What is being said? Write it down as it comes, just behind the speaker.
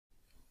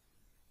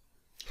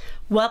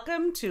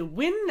Welcome to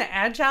Win the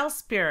Agile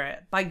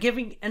Spirit by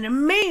giving an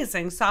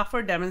amazing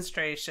software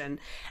demonstration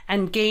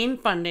and gain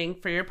funding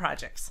for your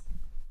projects.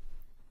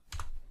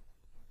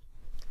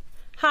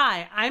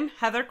 Hi, I'm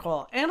Heather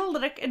Cole,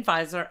 Analytic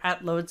Advisor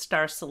at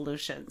Lodestar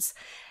Solutions.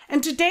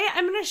 And today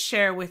I'm going to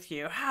share with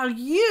you how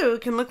you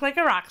can look like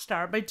a rock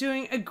star by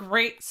doing a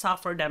great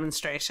software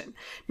demonstration.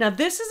 Now,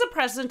 this is a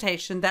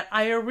presentation that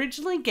I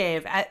originally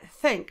gave at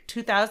Think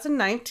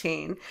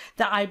 2019,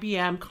 the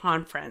IBM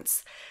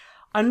conference.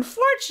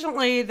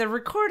 Unfortunately, the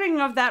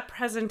recording of that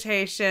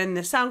presentation,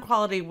 the sound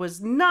quality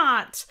was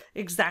not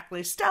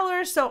exactly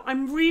stellar, so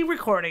I'm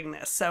re-recording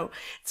this. So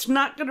it's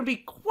not going to be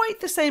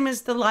quite the same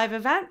as the live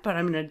event, but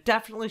I'm going to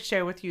definitely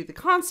share with you the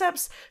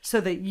concepts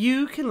so that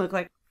you can look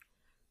like.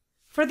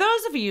 For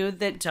those of you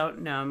that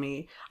don't know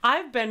me,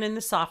 I've been in the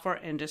software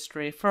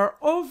industry for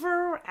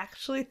over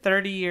actually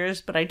 30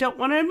 years, but I don't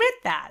want to admit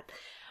that.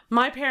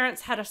 My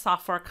parents had a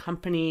software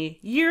company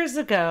years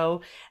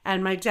ago,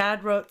 and my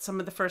dad wrote some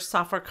of the first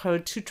software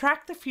code to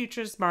track the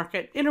futures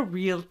market in a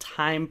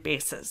real-time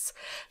basis.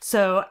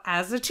 So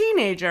as a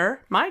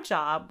teenager, my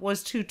job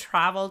was to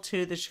travel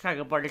to the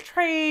Chicago Board of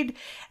Trade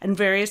and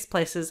various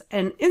places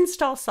and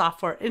install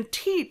software and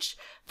teach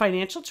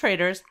financial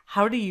traders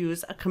how to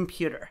use a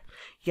computer.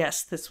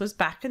 Yes, this was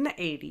back in the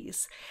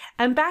 80s.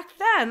 And back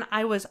then,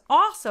 I was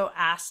also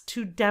asked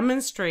to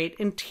demonstrate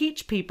and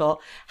teach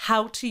people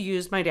how to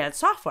use my dad's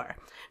software.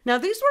 Now,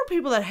 these were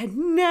people that had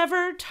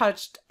never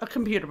touched a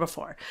computer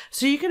before,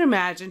 so you can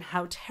imagine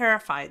how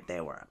terrified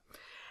they were.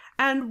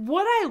 And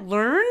what I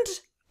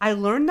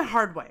learned the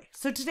hard way.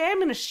 So today I'm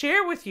going to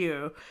share with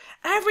you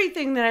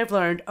everything that I've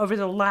learned over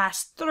the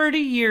last 30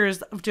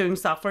 years of doing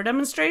software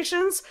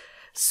demonstrations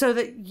so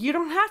that you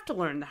don't have to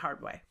learn the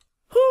hard way.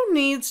 Who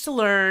needs to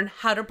learn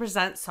how to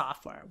present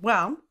software?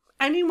 Well,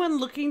 anyone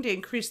looking to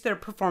increase their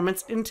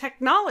performance in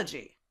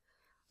technology.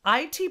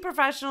 IT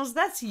professionals,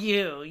 that's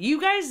you. You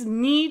guys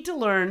need to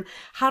learn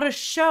how to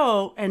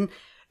show and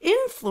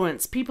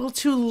influence people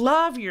to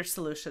love your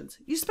solutions.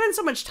 You spend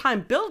so much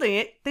time building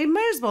it, they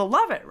might as well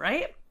love it,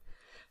 right?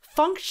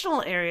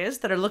 Functional areas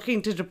that are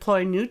looking to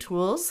deploy new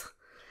tools.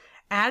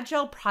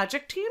 Agile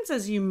project teams,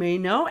 as you may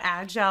know,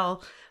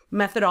 Agile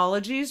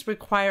methodologies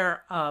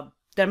require a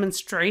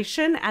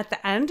demonstration at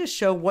the end to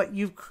show what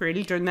you've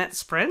created during that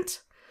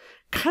sprint.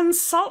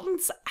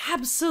 Consultants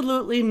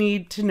absolutely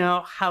need to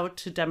know how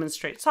to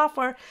demonstrate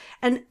software,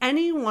 and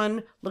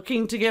anyone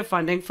looking to get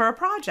funding for a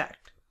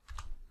project.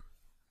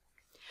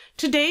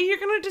 Today, you're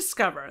going to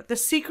discover the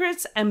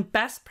secrets and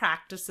best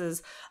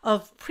practices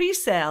of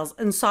pre-sales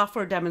and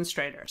software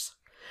demonstrators,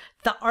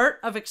 the art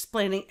of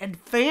explaining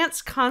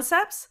advanced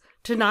concepts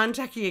to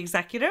non-techie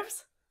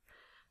executives,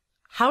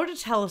 how to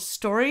tell a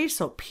story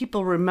so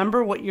people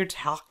remember what you're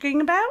talking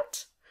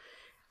about,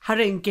 how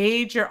to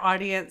engage your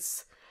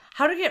audience,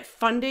 how to get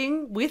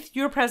funding with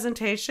your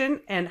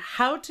presentation, and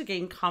how to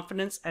gain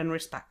confidence and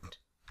respect.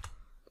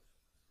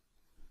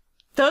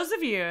 Those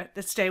of you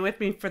that stay with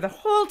me for the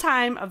whole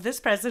time of this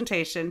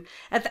presentation,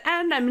 at the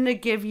end, I'm going to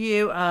give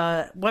you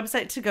a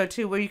website to go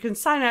to where you can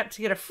sign up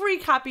to get a free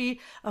copy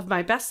of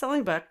my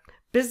best-selling book,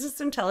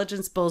 Business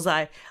Intelligence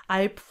Bullseye.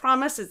 I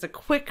promise it's a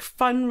quick,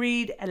 fun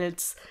read, and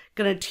it's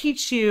going to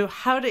teach you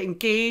how to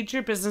engage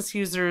your business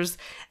users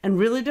and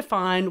really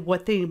define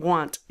what they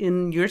want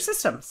in your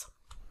systems.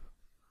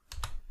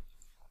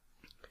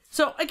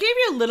 So I gave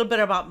you a little bit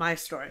about my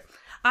story.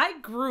 I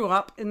grew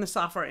up in the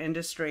software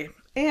industry,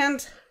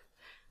 and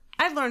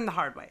I learned the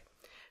hard way.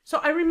 So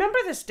I remember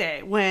this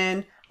day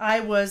when I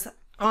was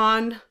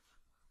on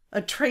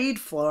a trade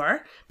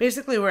floor.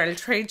 Basically, we're at a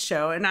trade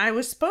show, and I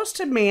was supposed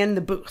to man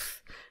the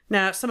booth.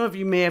 Now, some of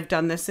you may have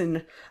done this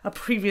in a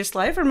previous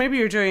life, or maybe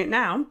you're doing it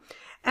now.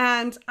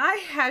 And I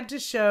had to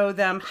show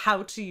them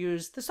how to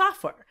use the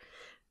software.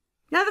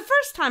 Now, the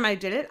first time I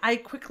did it, I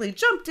quickly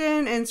jumped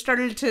in and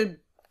started to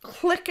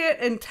click it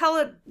and tell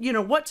it,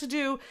 what to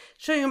do,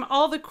 showing them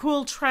all the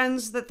cool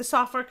trends that the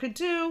software could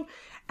do.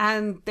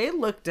 And they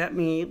looked at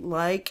me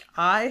like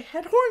I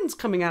had horns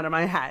coming out of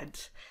my head.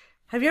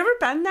 Have you ever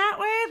been that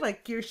way?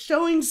 Like you're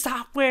showing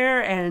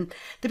software and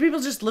the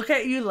people just look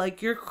at you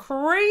like you're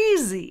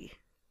crazy.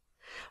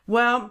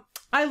 Well,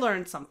 I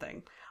learned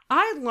something.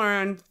 I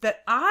learned that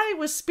I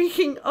was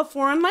speaking a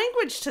foreign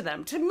language to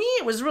them. To me,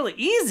 it was really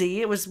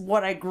easy. It was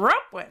what I grew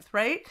up with,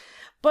 right?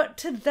 But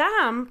to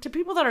them, to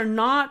people that are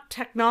not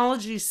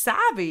technology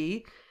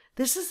savvy,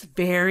 this is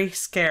very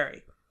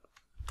scary.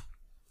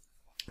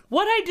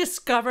 What I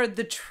discovered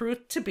the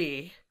truth to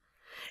be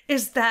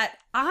is that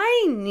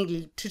I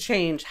needed to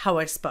change how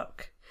I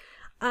spoke.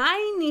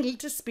 I needed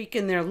to speak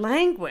in their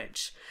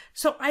language.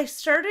 So I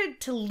started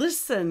to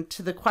listen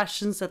to the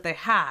questions that they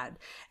had.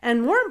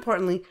 And more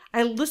importantly,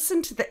 I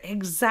listened to the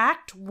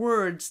exact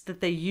words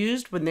that they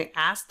used when they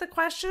asked the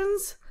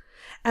questions.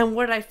 And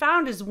what I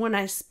found is when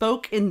I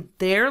spoke in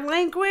their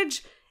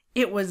language,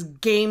 it was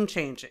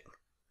game-changing.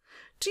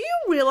 Do you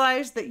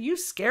realize that you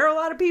scare a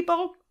lot of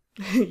people?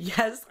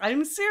 Yes,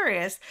 I'm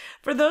serious.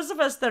 For those of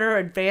us that are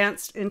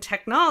advanced in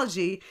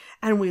technology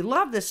and we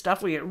love this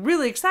stuff, we get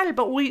really excited,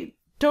 but we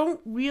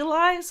don't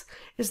realize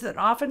is that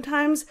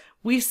oftentimes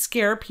we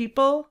scare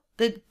people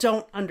that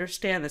don't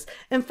understand this.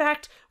 In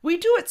fact, we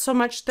do it so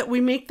much that we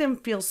make them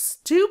feel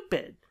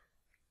stupid.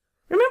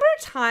 Remember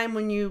a time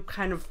when you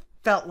kind of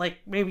felt like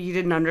maybe you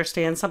didn't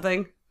understand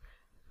something?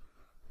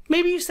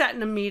 Maybe you sat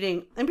in a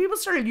meeting and people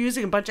started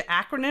using a bunch of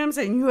acronyms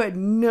and you had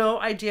no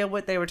idea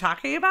what they were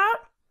talking about?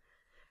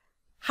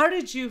 How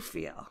did you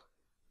feel?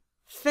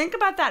 Think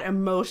about that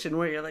emotion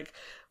where you're like,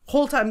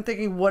 whole time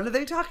thinking, what are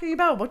they talking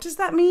about? What does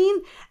that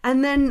mean?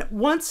 And then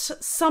once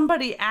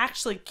somebody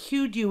actually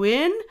cued you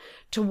in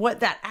to what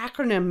that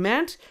acronym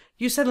meant,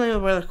 you suddenly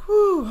were like,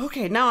 whew,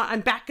 okay, now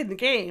I'm back in the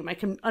game. I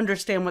can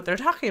understand what they're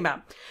talking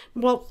about.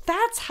 Well,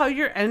 that's how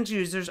your end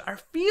users are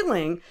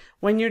feeling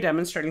when you're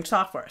demonstrating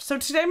software. So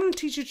today I'm going to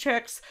teach you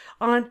tricks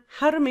on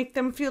how to make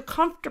them feel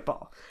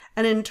comfortable.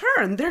 And in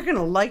turn, they're going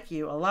to like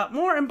you a lot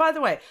more. And by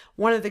the way,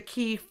 one of the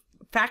key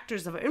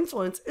factors of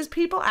influence is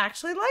people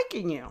actually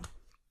liking you.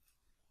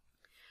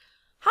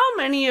 How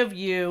many of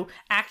you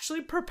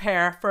actually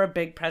prepare for a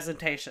big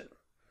presentation?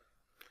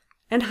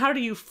 And how do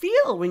you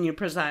feel when you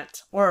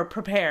present or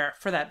prepare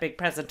for that big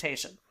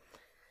presentation?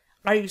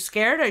 Are you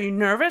scared? Are you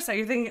nervous? Are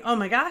you thinking, oh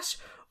my gosh?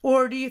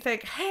 Or do you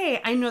think, hey,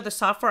 I know the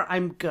software,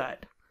 I'm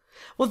good?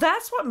 Well,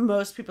 that's what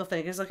most people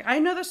think is like, I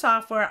know the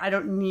software, I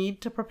don't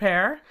need to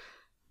prepare.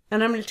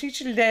 And I'm going to teach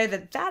you today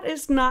that that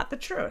is not the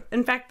truth.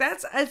 In fact,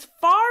 that's as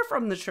far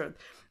from the truth.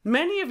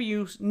 Many of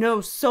you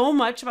know so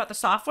much about the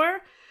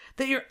software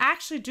that you're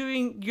actually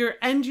doing your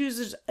end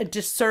users a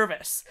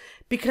disservice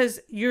because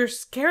you're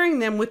scaring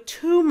them with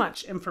too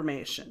much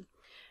information.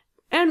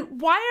 And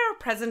why are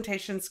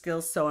presentation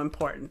skills so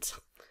important?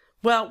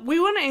 Well, we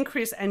want to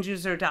increase end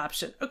user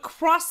adoption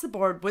across the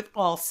board with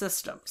all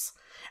systems.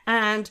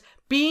 And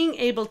being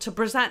able to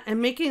present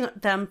and making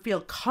them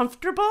feel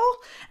comfortable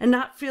and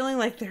not feeling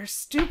like they're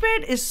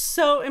stupid is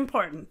so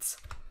important.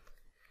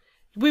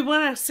 We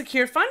want to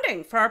secure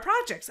funding for our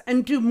projects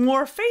and do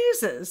more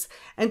phases.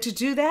 And to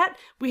do that,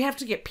 we have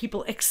to get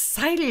people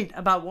excited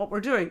about what we're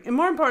doing. And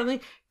more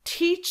importantly,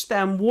 teach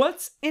them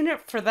what's in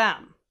it for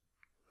them.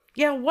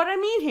 Yeah, what I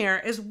mean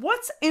here is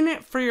what's in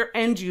it for your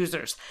end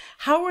users.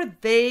 How are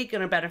they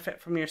going to benefit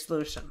from your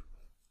solution?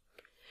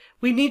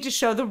 We need to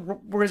show the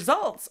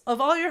results of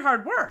all your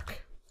hard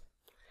work.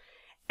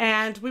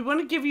 And we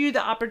want to give you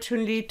the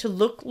opportunity to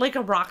look like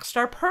a rock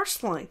star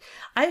personally.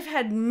 I've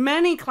had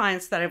many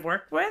clients that I've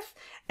worked with,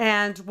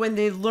 and when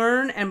they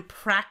learn and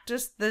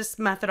practice this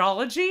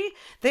methodology,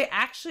 they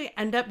actually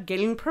end up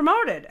getting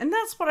promoted. And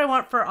that's what I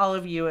want for all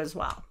of you as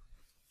well.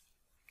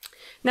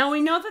 Now,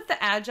 we know that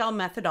the Agile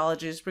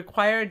methodologies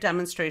require a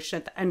demonstration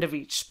at the end of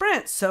each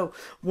sprint. So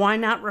why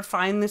not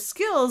refine the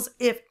skills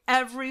if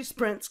every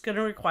sprint's going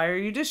to require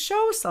you to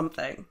show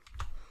something?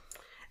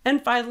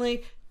 And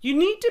finally, you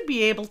need to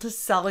be able to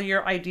sell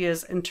your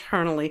ideas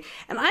internally.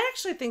 And I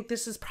actually think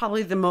this is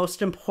probably the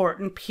most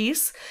important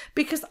piece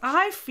because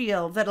I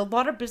feel that a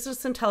lot of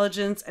business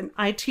intelligence and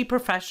IT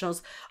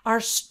professionals are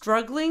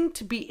struggling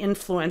to be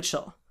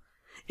influential.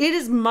 It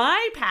is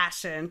my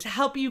passion to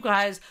help you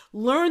guys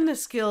learn the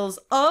skills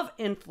of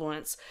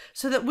influence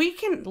so that we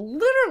can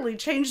literally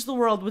change the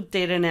world with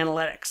data and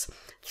analytics.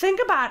 Think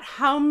about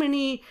how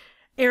many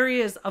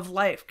areas of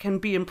life can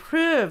be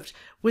improved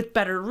with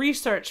better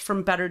research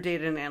from better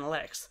data and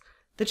analytics.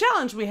 The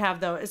challenge we have,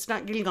 though, is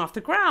not getting off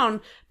the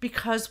ground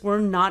because we're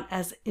not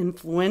as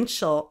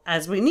influential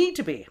as we need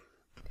to be.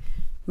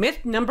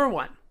 Myth number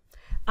 1,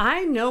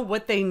 I know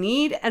what they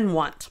need and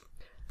want.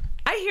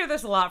 I hear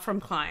this a lot from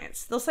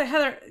clients. They'll say,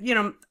 Heather,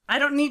 I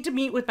don't need to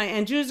meet with my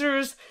end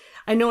users.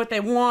 I know what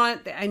they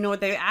want. I know what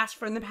they asked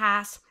for in the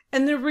past.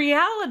 And the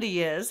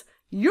reality is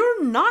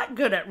you're not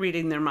good at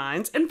reading their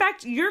minds. In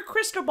fact, your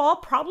crystal ball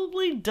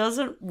probably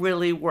doesn't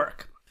really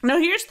work. Now,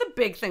 here's the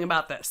big thing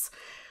about this.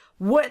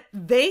 What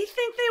they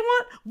think they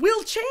want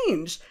will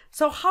change.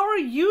 So how are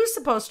you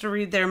supposed to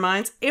read their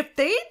minds if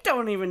they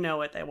don't even know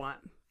what they want?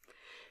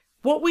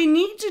 What we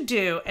need to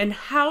do and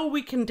how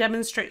we can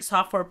demonstrate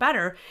software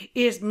better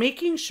is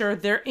making sure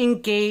they're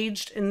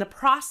engaged in the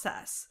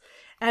process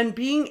and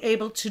being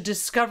able to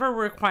discover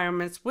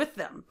requirements with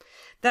them.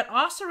 That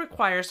also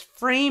requires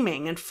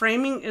framing, and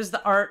framing is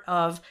the art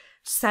of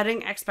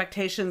setting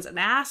expectations and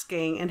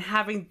asking and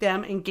having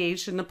them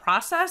engaged in the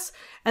process.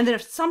 And then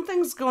if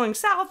something's going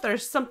south or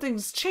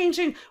something's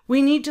changing,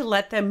 we need to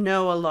let them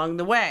know along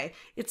the way.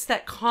 It's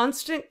that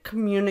constant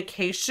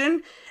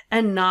communication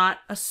and not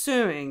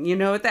assuming. You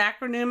know what the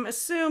acronym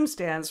ASSUME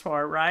stands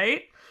for,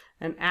 right?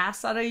 An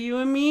ass out of you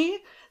and me.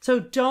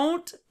 So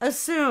don't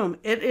assume.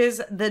 It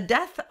is the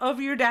death of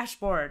your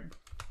dashboard.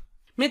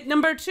 Myth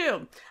number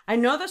 2, I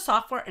know the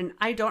software and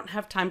I don't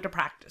have time to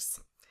practice.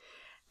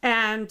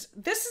 And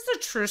this is a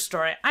true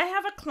story. I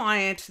have a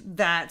client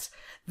that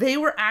they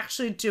were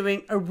actually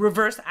doing a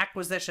reverse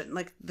acquisition.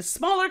 Like the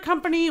smaller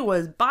company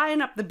was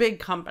buying up the big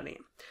company.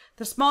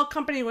 The small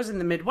company was in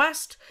the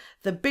Midwest.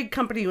 The big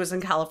company was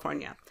in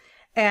California.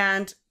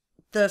 And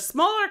the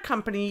smaller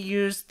company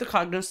used the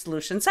Cognos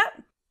solution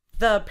set.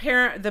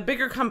 The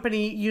bigger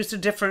company used a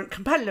different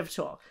competitive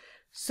tool.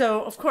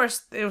 So of course,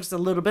 there was a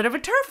little bit of a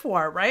turf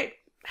war, right?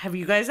 Have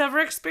you guys ever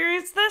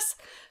experienced this?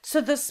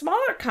 So the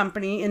smaller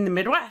company in the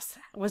Midwest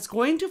was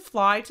going to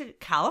fly to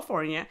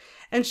California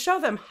and show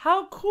them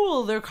how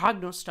cool their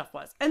Cognos stuff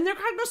was. And their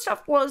Cognos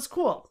stuff was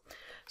cool.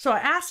 So I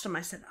asked them,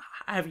 I said,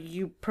 have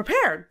you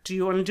prepared? Do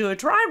you want to do a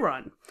dry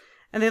run?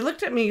 And they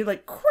looked at me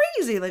like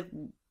crazy, like,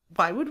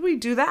 why would we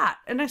do that?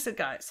 And I said,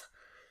 guys,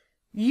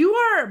 you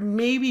are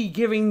maybe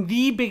giving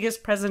the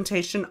biggest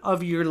presentation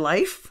of your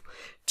life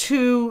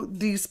to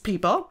these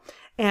people,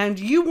 and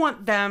you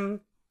want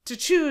them to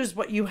choose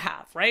what you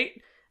have, right?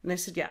 And I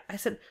said, yeah. I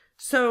said,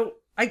 so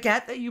I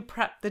get that you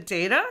prep the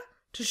data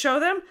to show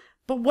them,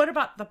 but what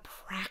about the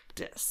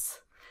practice?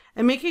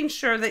 And making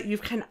sure that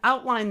you've kind of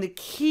outlined the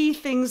key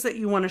things that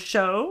you want to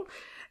show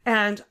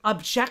and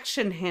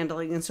objection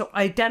handling. And so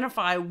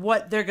identify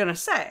what they're going to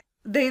say.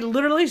 They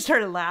literally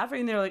started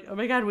laughing. They're like, oh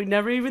my God, we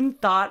never even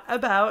thought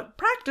about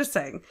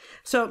practicing.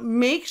 So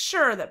make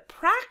sure that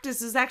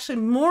practice is actually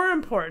more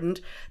important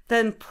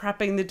than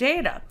prepping the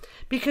data,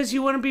 because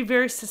you want to be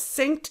very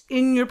succinct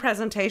in your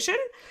presentation.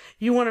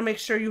 You want to make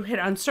sure you hit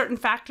on certain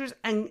factors.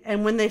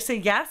 And when they say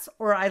yes,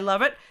 or I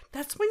love it,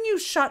 that's when you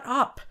shut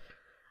up.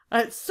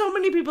 So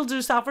many people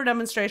do software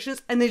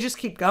demonstrations and they just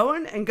keep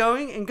going and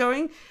going and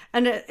going.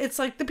 And it's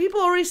like the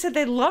people already said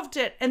they loved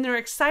it and they're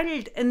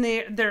excited and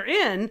they're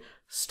in.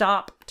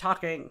 Stop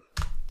talking.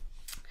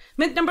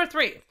 Myth number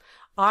 3,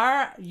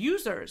 our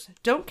users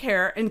don't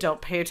care and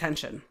don't pay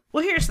attention.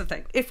 Well, here's the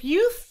thing. If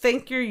you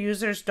think your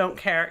users don't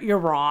care, you're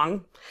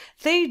wrong.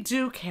 They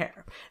do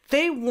care.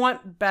 They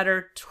want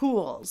better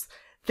tools.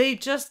 They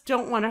just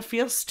don't want to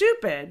feel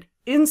stupid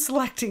in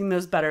selecting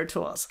those better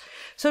tools.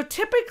 So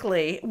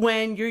typically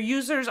when your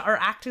users are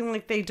acting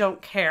like they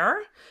don't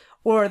care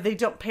or they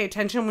don't pay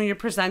attention when you're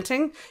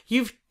presenting,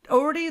 you've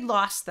already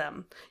lost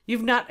them.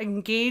 You've not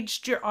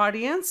engaged your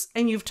audience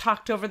and you've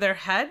talked over their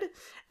head.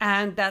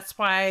 And that's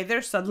why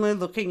they're suddenly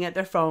looking at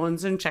their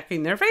phones and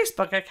checking their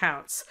Facebook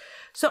accounts.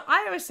 So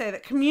I always say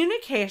that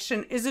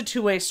communication is a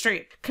two-way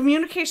street.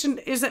 Communication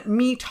isn't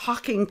me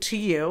talking to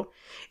you.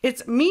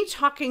 It's me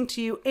talking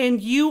to you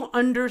and you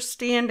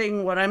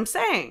understanding what I'm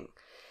saying.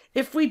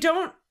 If we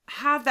don't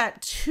have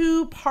that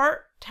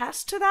two-part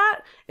test to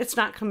that, it's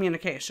not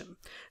communication.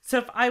 So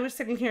if I was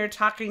sitting here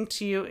talking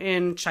to you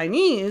in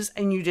Chinese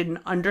and you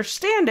didn't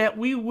understand it,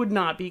 we would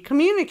not be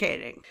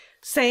communicating.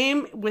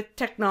 Same with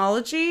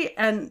technology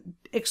and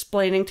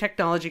explaining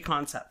technology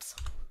concepts.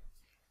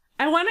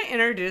 I want to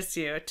introduce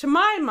you to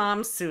my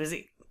mom,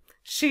 Susie.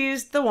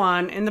 She's the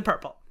one in the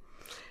purple.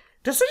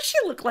 Doesn't she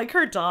look like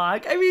her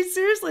dog? I mean,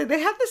 seriously, they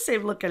have the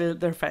same look in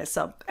their face.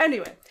 So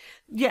anyway,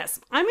 yes,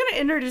 I'm going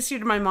to introduce you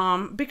to my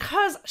mom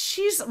because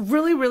she's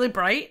really, really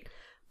bright,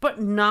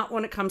 but not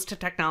when it comes to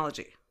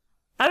technology.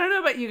 I don't know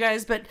about you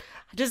guys, but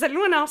does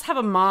anyone else have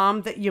a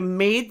mom that you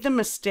made the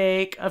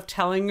mistake of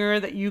telling her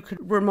that you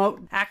could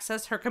remote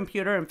access her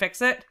computer and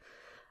fix it?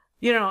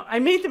 You know, I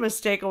made the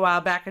mistake a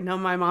while back and know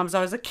my mom's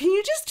always like, can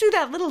you just do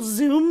that little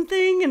Zoom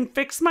thing and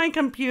fix my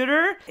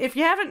computer? If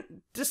you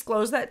haven't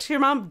disclosed that to your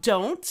mom,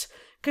 don't,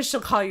 because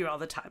she'll call you all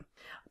the time.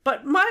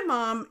 But my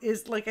mom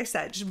is, like I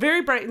said, she's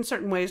very bright in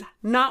certain ways,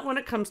 not when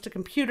it comes to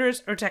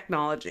computers or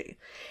technology.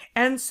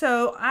 And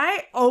so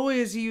I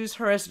always use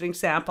her as an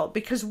example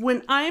because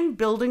when I'm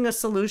building a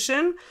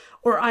solution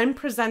or I'm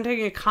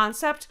presenting a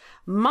concept,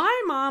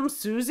 my mom,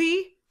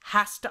 Susie,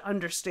 has to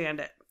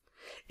understand it.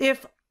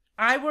 If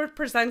I were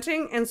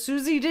presenting and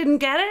Susie didn't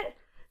get it,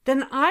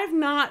 then I've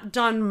not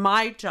done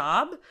my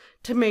job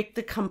to make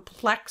the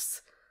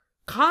complex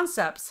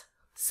concepts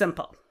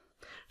simple.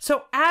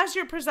 So as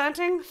you're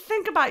presenting,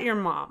 think about your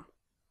mom,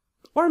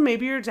 or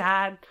maybe your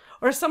dad,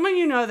 or someone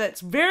you know that's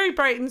very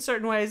bright in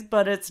certain ways,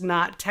 but it's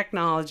not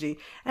technology,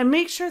 and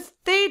make sure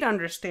they'd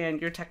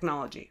understand your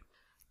technology.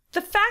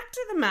 The fact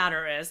of the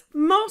matter is,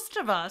 most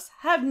of us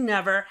have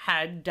never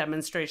had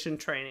demonstration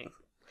training.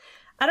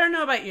 I don't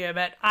know about you,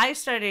 but I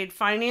studied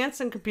finance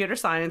and computer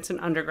science in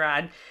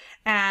undergrad,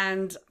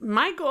 and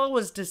my goal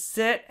was to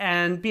sit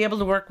and be able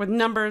to work with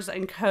numbers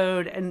and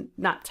code and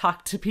not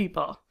talk to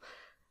people.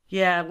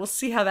 Yeah, we'll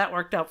see how that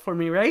worked out for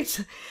me, right?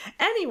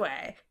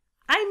 Anyway,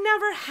 I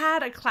never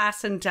had a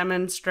class in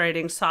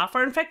demonstrating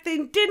software. In fact, they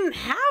didn't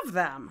have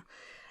them.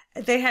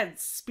 They had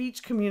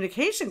speech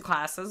communication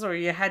classes where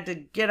you had to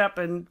get up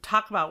and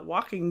talk about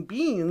walking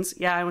beans.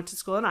 Yeah, I went to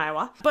school in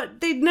Iowa. But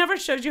they never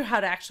showed you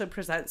how to actually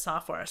present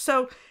software.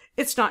 So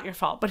it's not your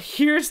fault. But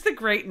here's the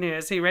great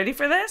news. Are you ready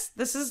for this?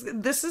 This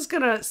is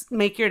going to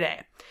make your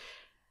day.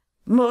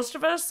 Most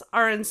of us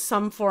are in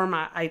some form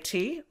of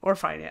IT or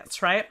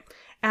finance, right?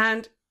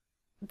 And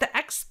the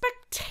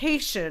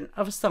expectation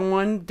of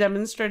someone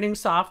demonstrating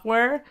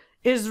software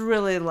is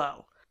really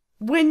low.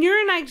 When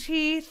you're in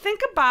IT, think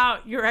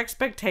about your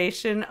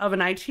expectation of an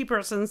IT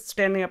person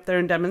standing up there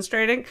and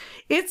demonstrating.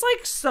 It's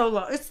like so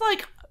low. It's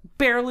like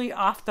barely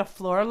off the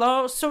floor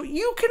low. So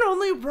you can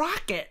only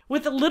rock it.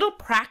 With a little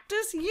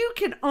practice, you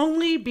can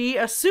only be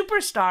a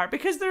superstar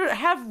because they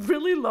have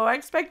really low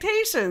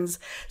expectations.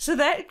 So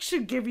that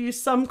should give you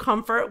some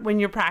comfort when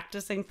you're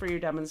practicing for your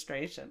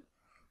demonstration.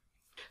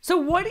 So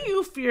what do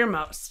you fear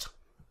most?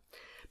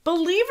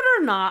 Believe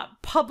it or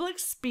not, public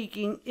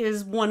speaking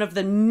is one of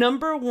the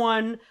number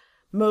one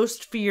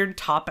most feared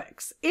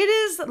topics. It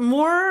is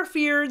more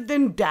feared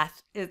than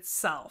death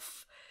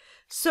itself.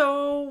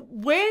 So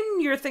when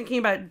you're thinking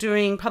about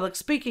doing public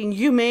speaking,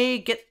 you may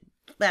get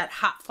that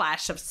hot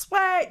flash of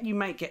sweat. You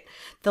might get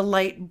the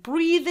light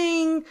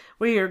breathing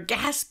where you're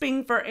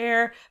gasping for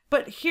air.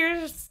 But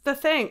here's the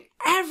thing.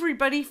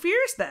 Everybody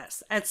fears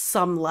this at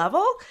some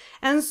level.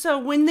 And so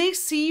when they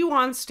see you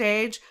on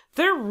stage,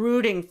 they're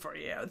rooting for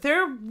you. They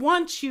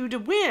want you to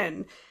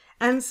win.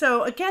 And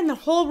so again, the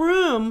whole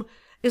room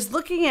is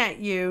looking at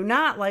you,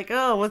 not like,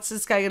 oh, what's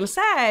this guy going to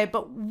say?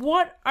 But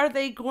what are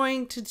they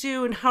going to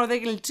do and how are they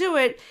going to do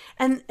it?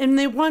 And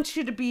they want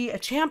you to be a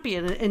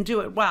champion and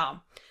do it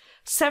well.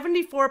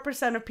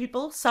 74% of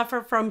people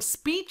suffer from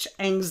speech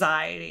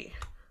anxiety.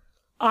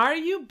 Are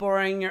you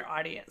boring your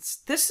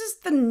audience? This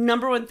is the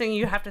number one thing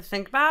you have to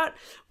think about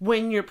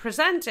when you're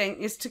presenting,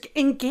 is to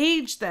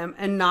engage them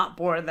and not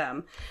bore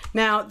them.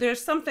 Now,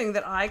 there's something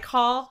that I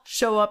call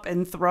show up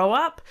and throw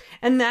up,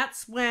 and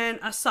that's when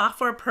a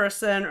software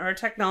person or a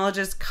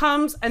technologist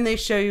comes and they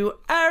show you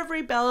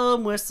every bell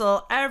and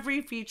whistle,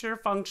 every feature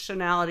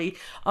functionality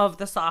of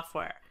the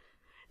software.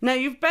 Now,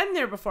 you've been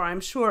there before,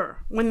 I'm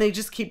sure, when they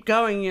just keep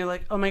going. You're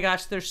like, oh my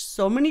gosh, there's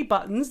so many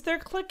buttons they're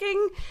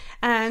clicking.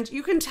 And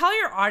you can tell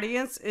your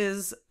audience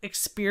is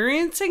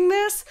experiencing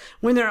this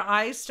when their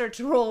eyes start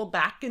to roll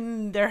back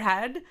in their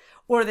head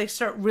or they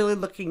start really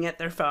looking at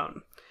their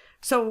phone.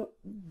 So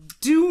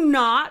do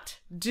not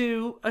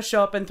do a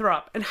show up and throw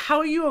up. And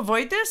how you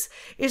avoid this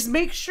is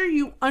make sure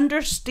you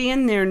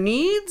understand their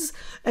needs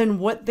and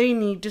what they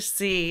need to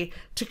see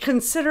to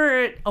consider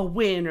it a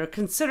win or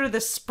consider the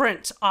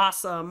sprint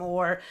awesome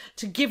or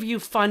to give you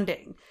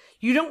funding.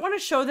 You don't want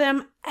to show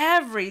them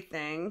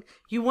everything.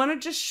 You want to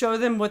just show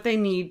them what they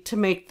need to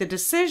make the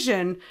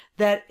decision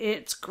that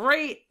it's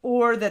great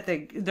or that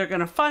they're going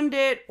to fund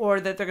it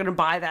or that they're going to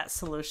buy that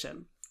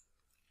solution.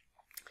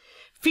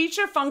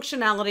 Feature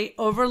functionality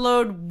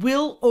overload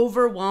will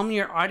overwhelm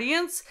your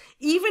audience,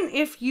 even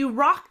if you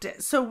rocked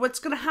it. So what's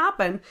going to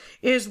happen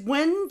is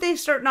when they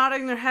start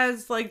nodding their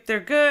heads like they're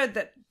good,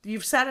 that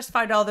you've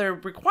satisfied all their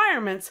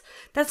requirements,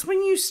 that's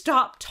when you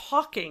stop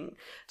talking.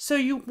 So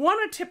you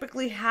want to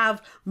typically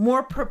have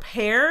more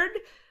prepared,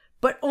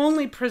 but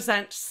only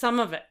present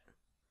some of it.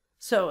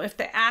 So if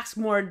they ask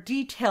more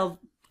detailed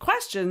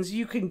questions,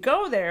 you can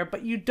go there,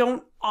 but you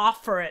don't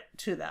offer it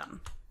to them.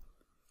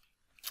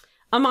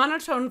 A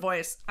monotone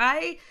voice.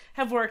 I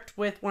have worked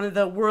with one of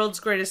the world's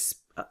greatest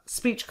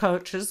speech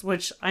coaches,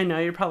 which I know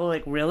you're probably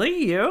like,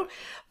 really, you?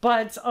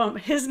 But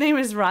his name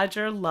is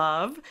Roger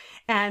Love,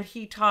 and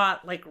he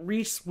taught like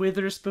Reese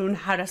Witherspoon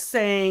how to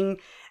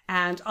sing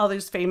and all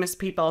these famous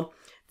people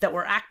that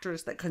were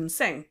actors that couldn't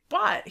sing.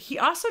 But he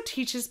also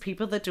teaches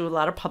people that do a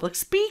lot of public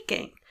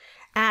speaking.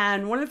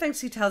 And one of the things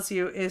he tells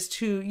you is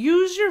to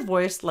use your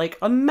voice like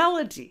a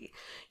melody.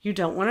 You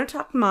don't want to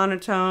talk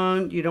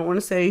monotone. You don't want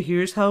to say,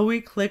 here's how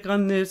we click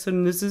on this,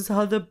 and this is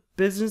how the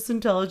business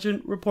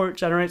intelligence report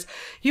generates.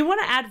 You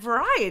want to add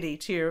variety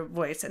to your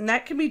voice, and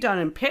that can be done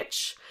in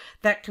pitch.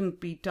 That can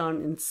be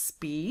done in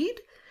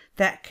speed.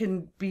 That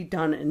can be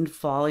done in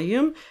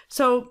volume.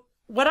 So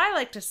what I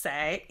like to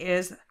say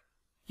is,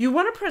 you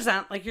want to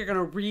present like you're going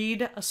to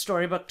read a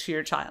storybook to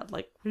your child.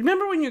 Like,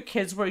 remember when your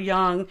kids were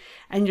young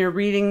and you're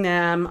reading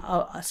them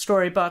a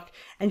storybook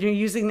and you're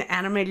using the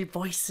animated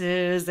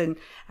voices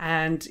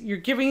and you're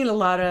giving it a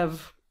lot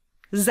of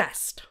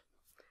zest.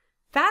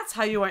 That's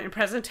how you want your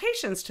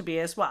presentations to be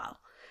as well.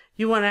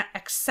 You want to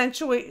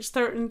accentuate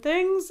certain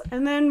things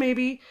and then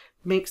maybe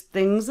make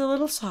things a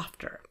little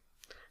softer.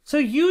 So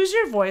use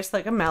your voice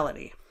like a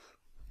melody.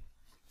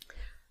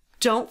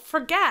 Don't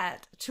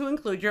forget to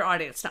include your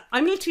audience. Now,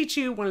 I'm going to teach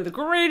you one of the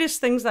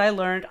greatest things I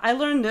learned. I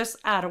learned this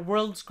at a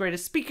World's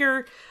Greatest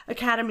Speaker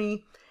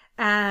Academy,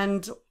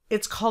 and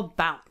it's called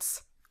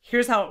Bounce.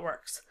 Here's how it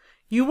works.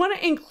 You want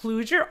to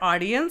include your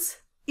audience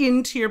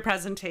into your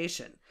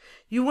presentation.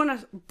 You want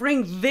to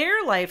bring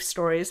their life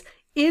stories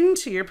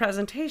into your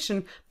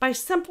presentation by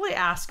simply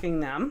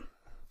asking them,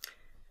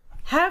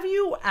 have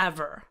you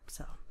ever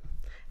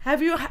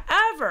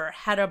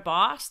had a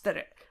boss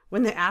that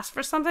when they ask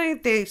for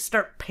something, they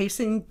start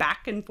pacing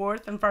back and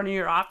forth in front of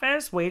your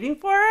office, waiting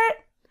for it?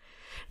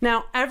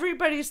 Now,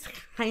 everybody's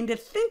kind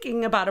of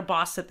thinking about a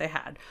boss that they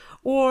had.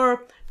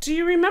 Or do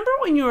you remember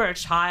when you were a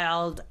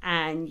child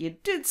and you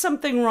did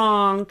something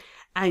wrong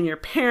and your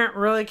parent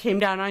really came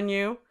down on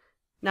you?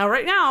 Now,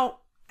 right now,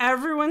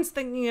 everyone's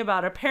thinking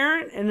about a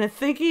parent and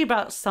thinking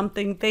about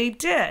something they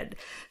did.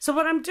 So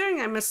what I'm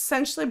doing, I'm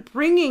essentially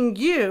bringing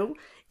you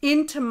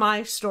into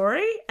my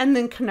story and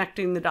then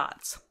connecting the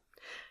dots.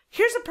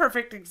 Here's a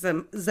perfect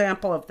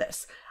example of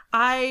this.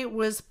 I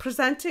was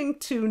presenting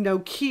to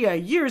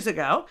Nokia years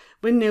ago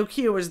when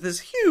Nokia was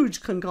this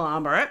huge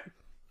conglomerate.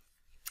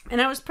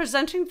 And I was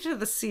presenting to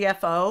the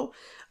CFO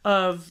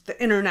of the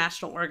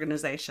international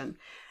organization.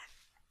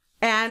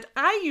 And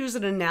I use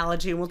an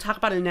analogy, and we'll talk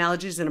about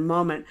analogies in a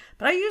moment,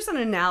 but I use an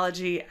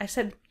analogy. I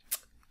said,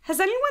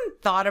 has anyone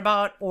thought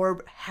about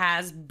or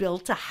has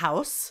built a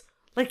house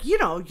like,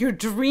 your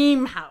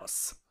dream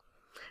house.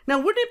 Now,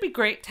 wouldn't it be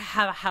great to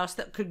have a house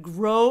that could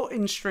grow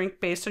and shrink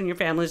based on your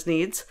family's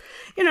needs?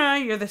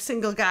 You're the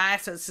single guy,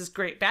 so it's this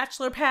great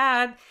bachelor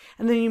pad,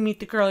 and then you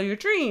meet the girl of your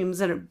dreams,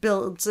 and it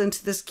builds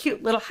into this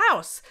cute little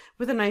house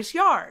with a nice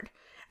yard.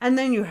 And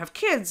then you have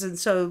kids, and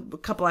so a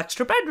couple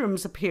extra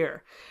bedrooms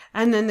appear.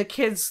 And then the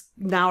kids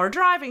now are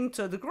driving,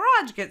 so the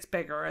garage gets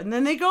bigger, and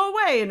then they go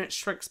away, and it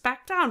shrinks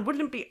back down.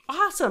 Wouldn't it be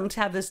awesome to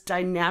have this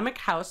dynamic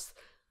house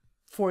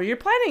for your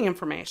planning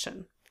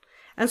information?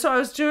 And so I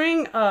was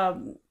doing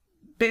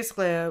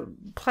basically a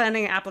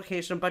planning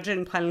application, a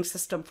budgeting planning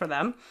system for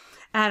them.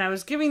 And I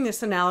was giving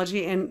this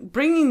analogy and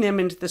bringing them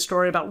into the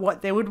story about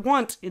what they would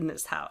want in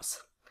this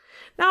house.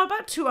 Now,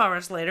 about 2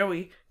 hours later,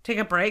 we take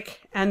a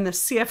break and the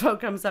CFO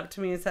comes up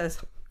to me and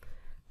says,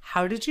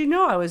 "How did you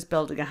know I was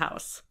building a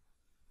house?"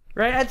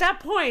 Right? At that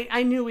point,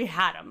 I knew we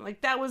had him.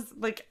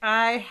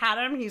 I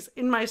had him. He's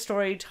in my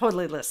story,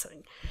 totally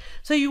listening.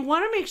 So you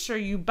want to make sure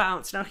you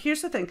bounce. Now,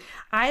 here's the thing.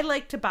 I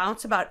like to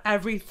bounce about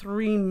every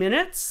 3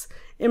 minutes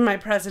in my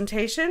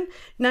presentation.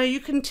 Now, you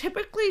can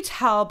typically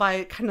tell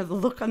by kind of the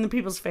look on the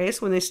people's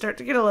face when they start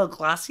to get a little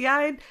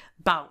glossy-eyed,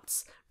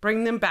 bounce.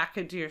 Bring them back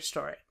into your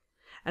story.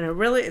 And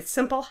it's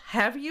simple.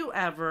 Have you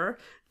ever?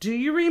 Do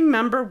you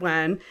remember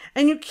when?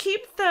 And you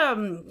keep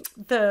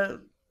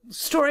the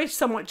story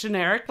somewhat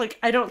generic. Like,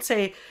 I don't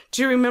say,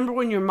 "Do you remember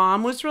when your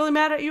mom was really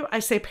mad at you?" I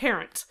say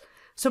parent.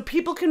 So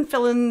people can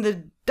fill in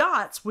the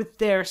dots with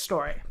their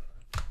story.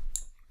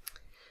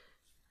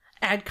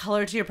 Add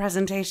color to your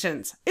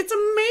presentations. It's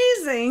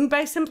amazing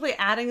by simply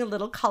adding a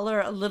little color,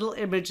 a little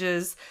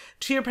images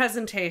to your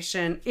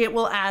presentation. It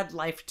will add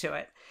life to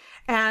it.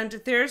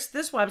 And there's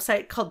this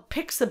website called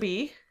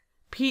Pixabay,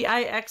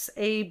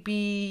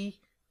 Pixaby,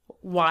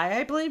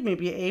 I believe,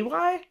 maybe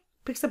AY,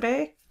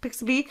 Pixabay.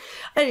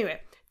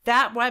 Anyway,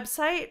 that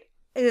website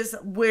is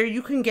where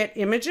you can get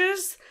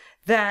images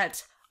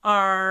that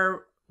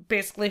are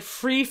basically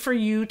free for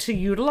you to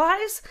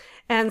utilize.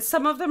 And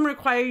some of them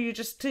require you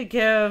just to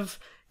give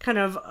kind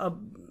of a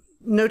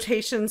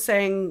notation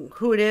saying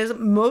who it is.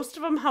 Most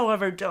of them,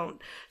 however,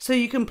 don't. So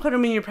you can put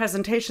them in your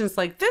presentations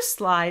like this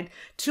slide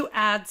to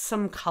add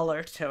some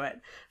color to it.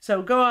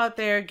 So go out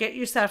there, get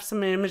yourself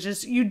some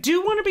images. You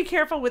do want to be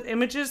careful with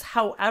images,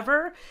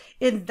 however,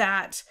 in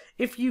that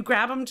if you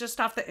grab them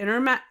just off the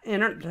internet,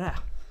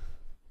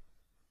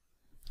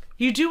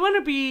 you do want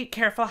to be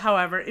careful,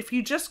 however, if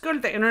you just go to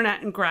the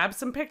internet and grab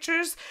some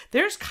pictures,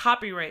 there's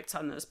copyrights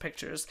on those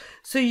pictures.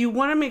 So you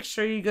want to make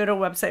sure you go to a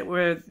website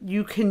where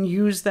you can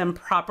use them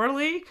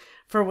properly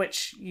for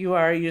which you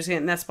are using it,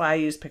 and that's why I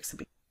use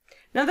Pixabay.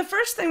 Now, the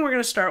first thing we're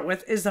going to start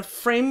with is a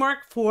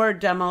framework for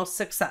demo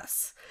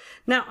success.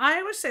 Now,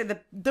 I would say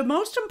that the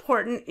most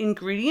important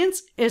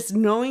ingredients is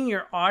knowing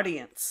your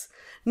audience,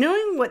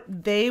 knowing what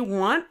they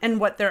want and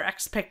what their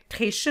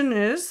expectation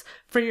is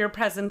for your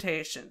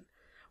presentation.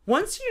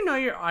 Once you know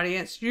your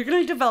audience, you're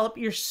going to develop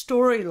your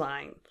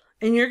storyline,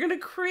 and you're going to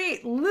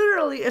create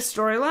literally a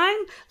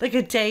storyline, like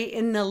a day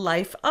in the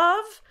life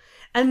of,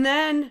 and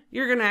then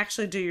you're going to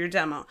actually do your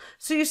demo.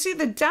 So you see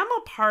the demo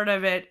part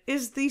of it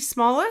is the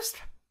smallest,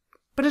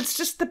 but it's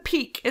just the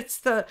peak. It's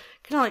the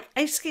kind of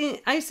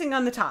like icing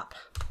on the top.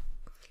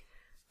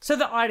 So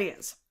the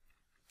audience,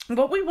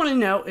 what we want to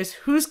know is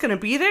who's going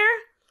to be there,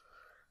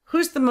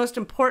 who's the most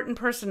important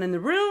person in the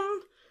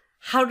room,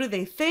 how do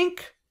they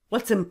think,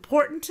 what's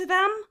important to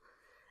them,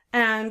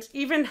 and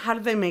even how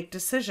do they make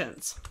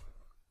decisions.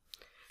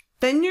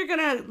 Then you're going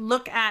to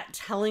look at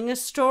telling a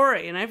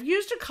story. And I've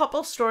used a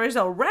couple stories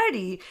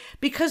already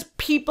because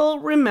people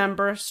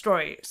remember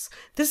stories.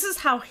 This is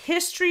how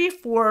history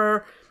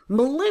for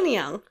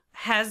millennia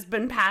has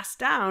been passed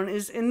down,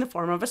 is in the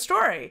form of a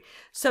story.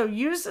 So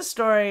use the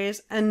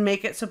stories and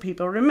make it so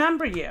people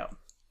remember you.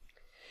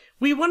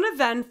 We want to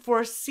then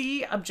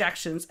foresee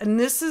objections, and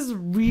this is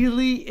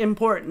really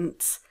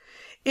important.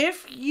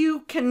 If you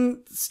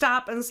can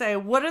stop and say,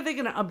 what are they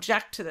going to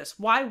object to this?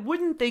 Why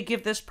wouldn't they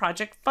give this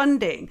project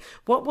funding?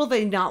 What will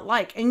they not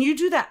like? And you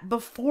do that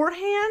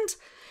beforehand,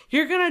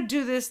 you're going to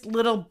do this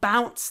little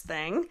bounce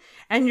thing,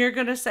 and you're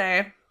going to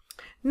say,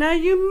 now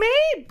you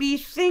may be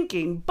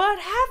thinking, but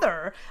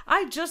Heather,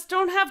 I just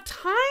don't have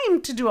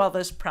time to do all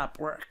this prep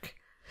work.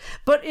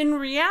 But in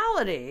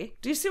reality,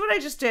 do you see what I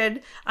just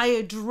did? I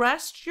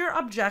addressed your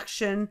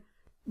objection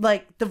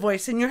like the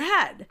voice in your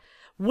head.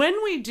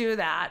 When we do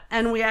that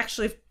and we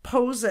actually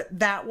pose it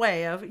that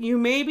way of, you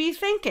may be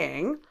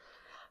thinking,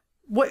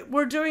 what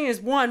we're doing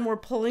is, one, we're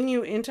pulling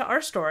you into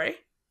our story.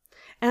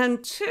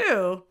 And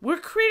two, we're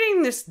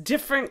creating this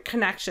different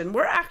connection.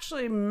 We're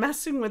actually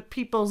messing with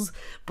people's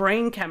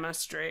brain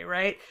chemistry,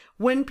 right?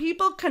 When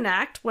people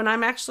connect, when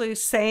I'm actually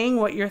saying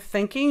what you're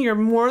thinking, you're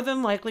more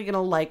than likely going to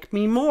like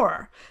me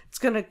more. It's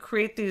going to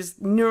create these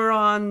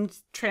neuron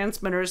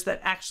transmitters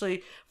that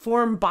actually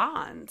form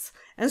bonds.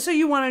 And so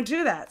you want to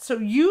do that. So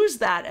use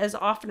that as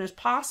often as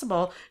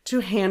possible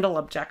to handle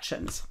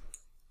objections.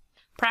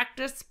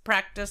 Practice,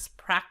 practice,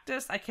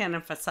 practice. I can't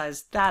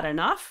emphasize that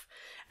enough.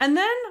 And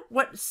then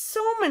what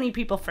so many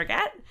people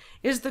forget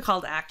is the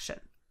call to action.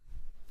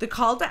 The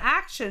call to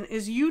action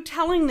is you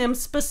telling them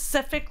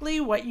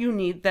specifically what you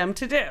need them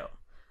to do.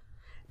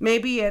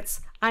 Maybe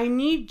it's, I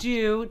need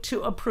you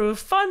to approve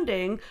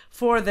funding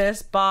for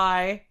this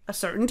by a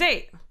certain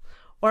date.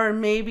 Or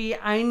maybe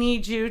I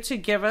need you to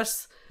give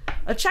us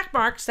a check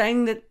mark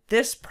saying that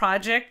this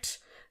project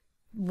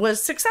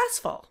was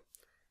successful.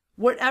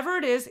 Whatever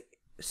it is,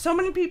 so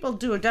many people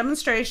do a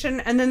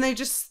demonstration and then they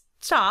just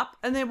stop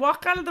and they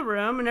walk out of the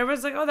room and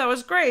everyone's like, oh, that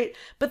was great.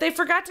 But they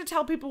forgot to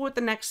tell people what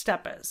the next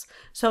step is.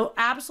 So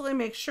absolutely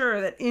make sure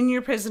that in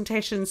your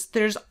presentations,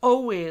 there's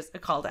always a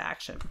call to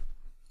action.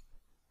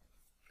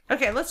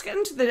 Okay, let's get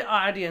into the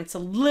audience a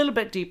little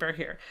bit deeper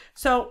here.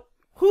 So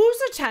who's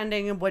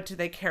attending and what do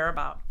they care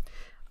about?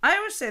 I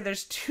always say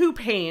there's two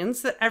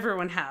pains that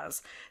everyone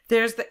has.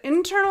 There's the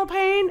internal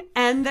pain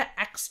and the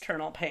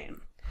external pain.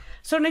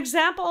 So an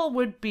example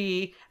would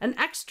be an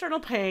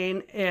external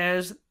pain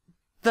is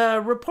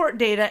the report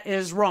data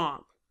is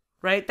wrong,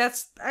 right?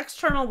 That's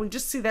external. We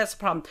just see that's a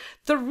problem.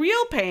 The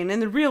real pain and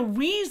the real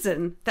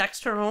reason the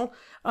external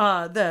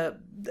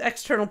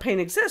pain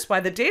exists,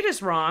 why the data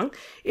is wrong,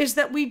 is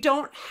that we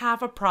don't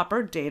have a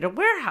proper data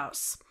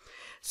warehouse.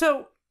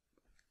 So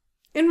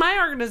in my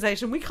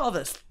organization, we call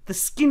this the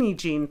skinny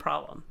jean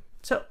problem.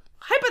 So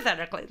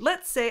hypothetically,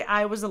 let's say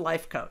I was a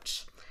life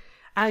coach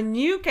and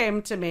you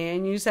came to me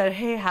and you said,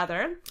 hey,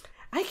 Heather,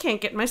 I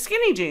can't get my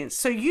skinny jeans.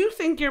 So you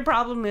think your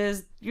problem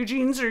is your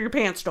jeans or your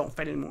pants don't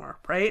fit anymore,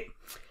 right?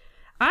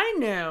 I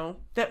know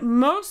that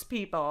most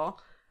people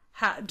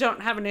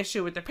don't have an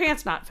issue with their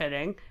pants not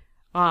fitting,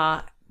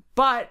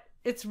 but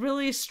it's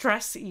really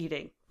stress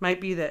eating might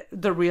be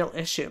the real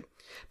issue.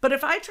 But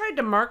if I tried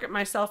to market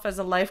myself as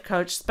a life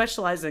coach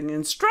specializing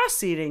in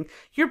stress eating,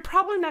 you're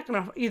probably not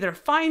going to either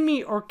find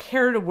me or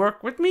care to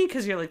work with me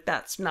because you're like,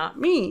 that's not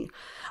me.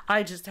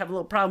 I just have a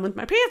little problem with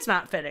my pants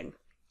not fitting.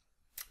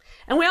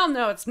 And we all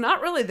know it's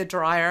not really the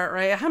dryer,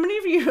 right? How many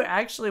of you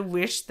actually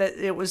wish that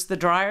it was the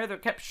dryer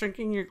that kept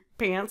shrinking your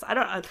pants?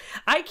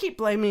 I keep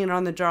blaming it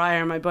on the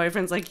dryer. My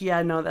boyfriend's like,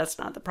 yeah, no, that's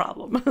not the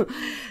problem.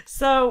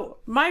 So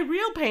my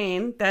real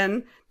pain,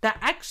 then the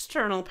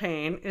external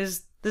pain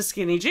is the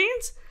skinny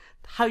jeans.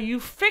 How you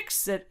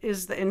fix it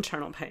is the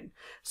internal pain.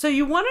 So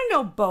you want to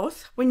know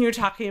both when you're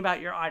talking about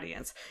your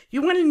audience.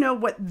 You want to know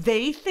what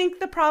they think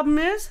the problem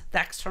is,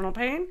 the external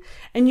pain,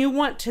 and you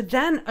want to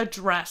then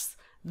address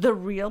the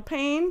real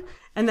pain,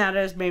 and that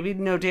is maybe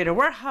no data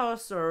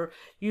warehouse, or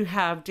you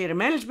have data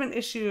management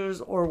issues,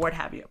 or what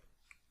have you.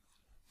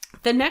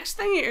 The next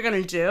thing that you're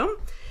going to do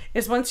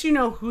is once you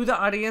know who the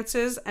audience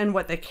is and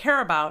what they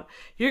care about,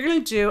 you're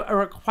going to do a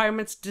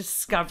requirements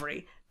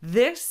discovery.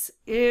 This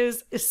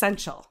is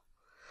essential.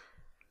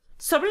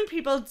 So many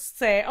people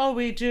say, oh,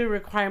 we do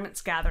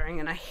requirements gathering.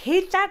 And I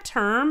hate that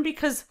term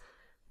because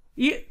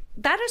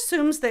that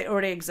assumes they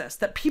already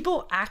exist, that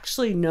people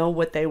actually know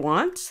what they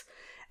want.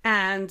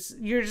 And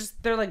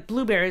they're like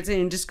blueberries and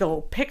you just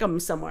go pick them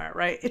somewhere,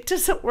 right? It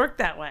doesn't work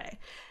that way.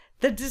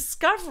 The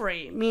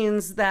discovery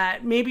means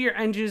that maybe your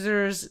end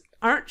users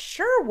aren't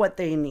sure what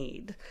they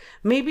need.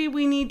 Maybe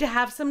we need to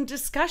have some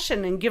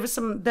discussion and give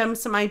them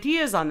some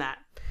ideas on that.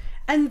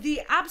 And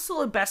the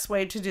absolute best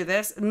way to do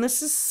this, and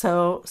this is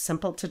so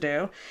simple to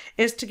do,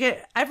 is to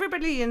get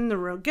everybody in the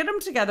room, get them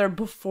together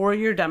before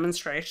your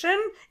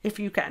demonstration, if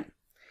you can.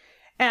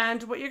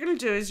 And what you're going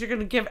to do is you're going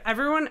to give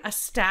everyone a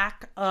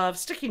stack of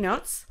sticky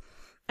notes,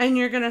 and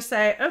you're going to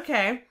say,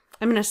 okay,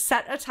 I'm going to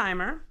set a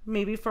timer,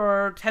 maybe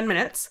for 10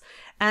 minutes,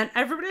 and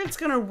everybody's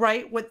going to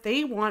write what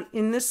they want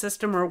in this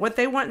system or what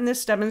they want in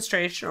this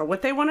demonstration or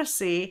what they want to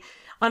see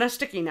on a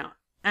sticky note.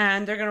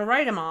 And they're going to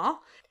write them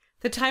all.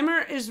 The timer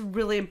is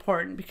really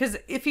important because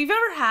if you've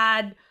ever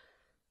had,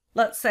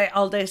 let's say,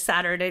 all day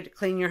Saturday to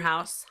clean your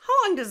house,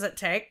 how long does it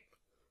take?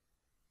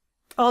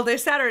 All day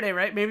Saturday,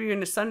 right? Maybe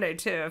even a Sunday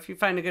too, if you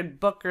find a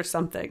good book or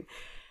something.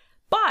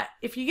 But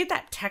if you get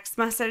that text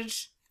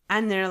message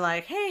and they're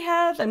like, hey,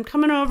 Heath, I'm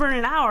coming over in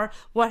an hour,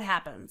 what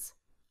happens?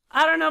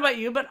 I don't know about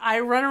you, but I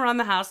run around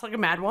the house like a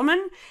mad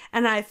woman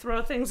and I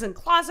throw things in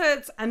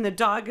closets and the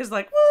dog is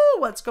like,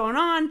 woo, what's going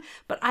on?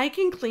 But I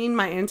can clean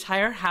my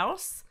entire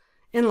house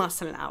in less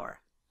than an hour.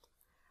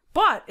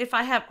 But if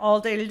I have all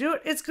day to do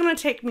it, it's going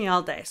to take me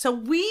all day. So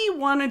we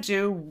want to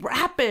do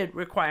rapid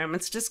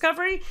requirements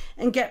discovery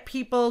and get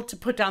people to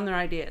put down their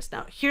ideas.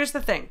 Now, here's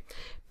the thing.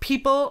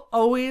 People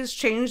always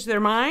change their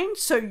mind,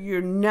 so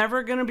you're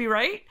never going to be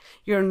right.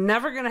 You're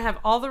never going to have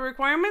all the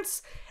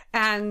requirements.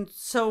 And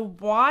so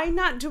why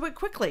not do it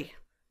quickly?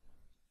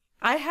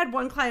 I had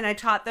one client, I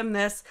taught them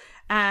this,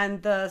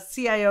 and the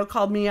CIO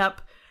called me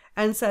up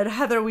and said,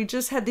 Heather, we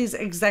just had these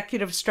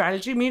executive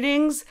strategy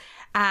meetings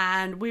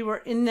and we were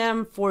in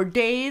them for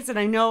days. And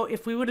I know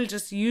if we would have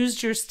just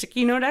used your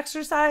sticky note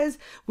exercise,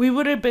 we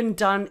would have been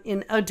done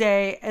in a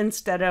day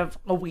instead of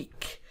a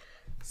week.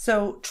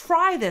 So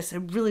try this.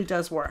 It really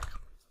does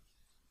work.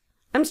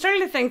 I'm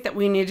starting to think that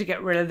we need to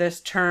get rid of this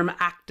term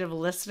active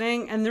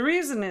listening. And the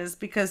reason is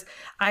because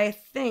I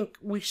think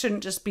we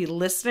shouldn't just be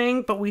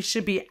listening, but we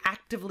should be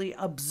actively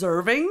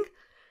observing.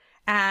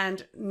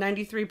 And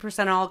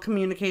 93% of all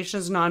communication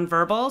is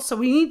nonverbal. So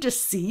we need to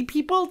see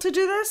people to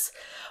do this.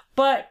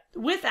 But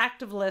with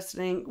active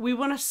listening, we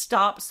want to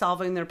stop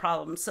solving their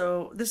problems.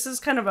 So this is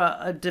kind of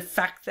a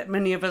defect that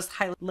many of us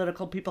highly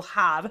analytical people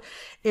have,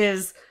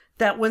 is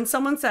that when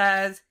someone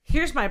says,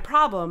 here's my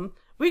problem,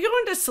 we go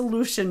into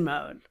solution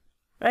mode,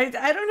 right?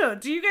 I don't know.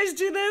 Do you guys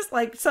do this?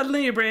 Like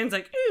suddenly your brain's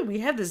like, ooh, we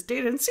have this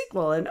data in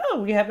SQL, and oh,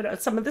 we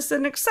have some of this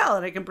in Excel,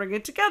 and I can bring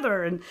it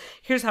together, and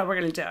here's how we're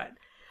going to do it,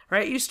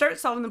 right? You start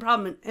solving the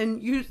problem,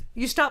 and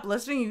you stop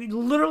listening. You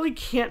literally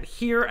can't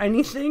hear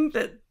anything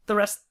that the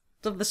rest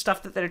of the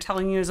stuff that they're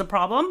telling you is a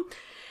problem.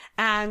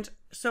 And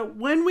so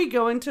when we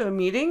go into a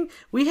meeting,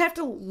 we have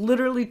to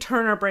literally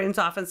turn our brains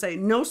off and say,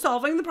 no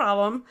solving the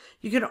problem.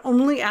 You can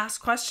only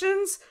ask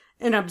questions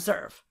and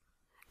observe.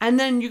 And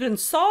then you can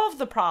solve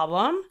the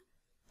problem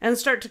and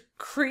start to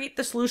create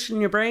the solution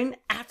in your brain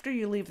after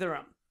you leave the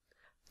room.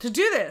 To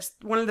do this,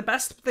 one of the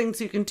best things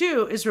you can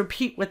do is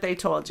repeat what they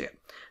told you.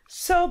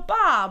 So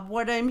Bob,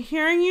 what I'm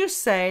hearing you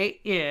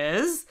say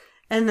is,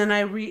 and then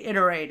I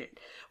reiterate it.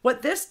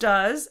 What this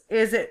does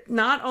is it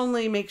not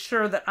only makes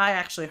sure that I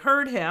actually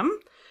heard him,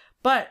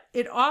 but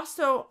it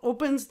also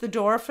opens the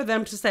door for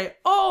them to say,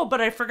 oh, but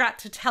I forgot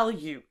to tell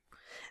you.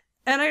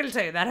 And I gotta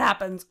tell you, that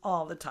happens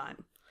all the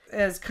time.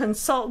 As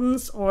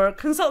consultants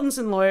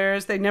and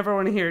lawyers, they never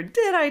want to hear,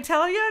 did I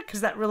tell you?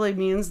 Because that really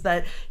means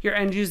that your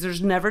end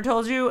users never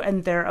told you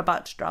and they're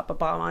about to drop a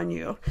bomb on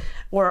you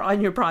or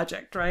on your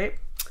project, right?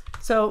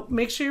 So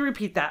make sure you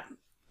repeat that.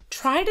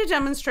 Try to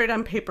demonstrate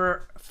on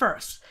paper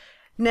first.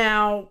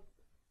 Now,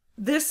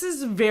 this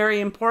is very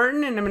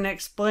important, and I'm going to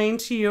explain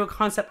to you a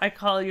concept I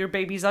call your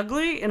baby's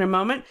ugly in a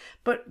moment.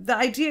 But the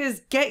idea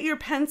is get your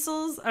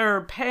pencils,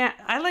 or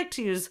I like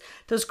to use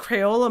those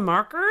Crayola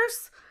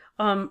markers,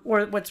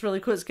 or what's really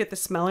cool is get the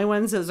smelly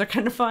ones. Those are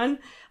kind of fun.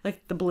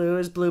 Like the blue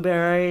is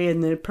blueberry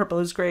and the purple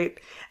is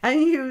grape.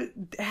 And you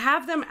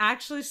have them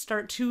actually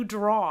start to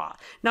draw.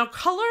 Now,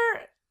 color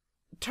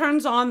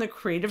turns on the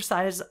creative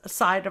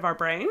side of our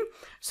brain.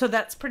 So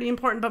that's pretty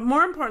important. But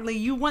more importantly,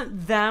 you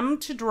want them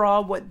to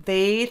draw what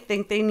they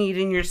think they need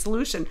in your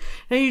solution.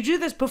 Now you do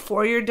this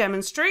before your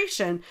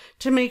demonstration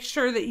to make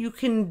sure that you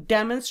can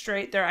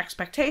demonstrate their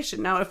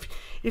expectation. Now,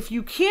 if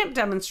you can't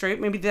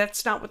demonstrate, maybe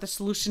that's not what the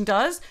solution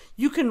does,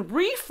 you can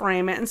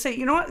reframe it and say,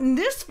 you know what, in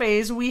this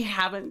phase, we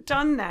haven't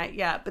done that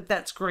yet, but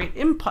that's great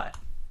input.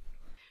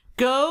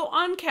 Go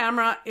on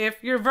camera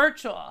if you're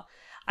virtual.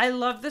 I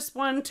love this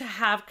one to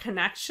have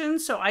connection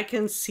so I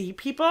can see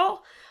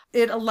people.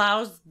 It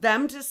allows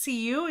them to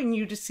see you and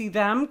you to see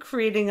them,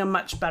 creating a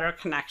much better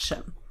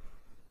connection.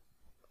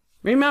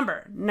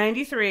 Remember,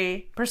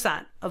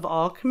 93% of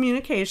all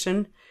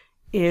communication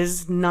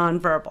is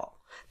nonverbal.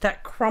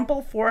 That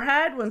crumpled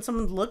forehead when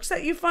someone looks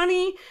at you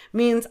funny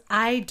means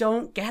I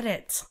don't get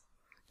it.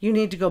 You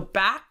need to go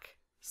back,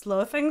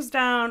 slow things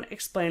down,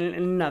 explain it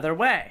in another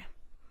way.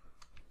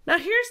 Now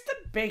here's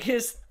the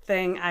biggest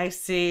thing I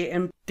see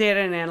in data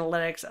and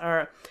analytics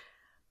are,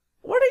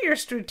 what are your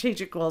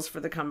strategic goals for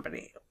the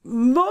company?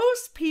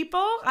 Most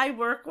people I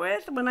work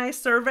with, when I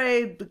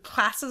survey the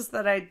classes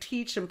that I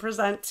teach and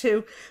present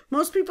to,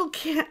 most people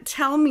can't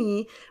tell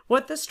me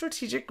what the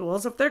strategic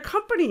goals of their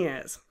company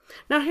is.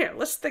 Now here,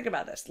 let's think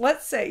about this.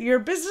 Let's say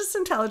you're a business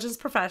intelligence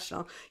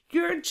professional.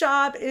 Your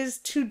job is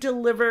to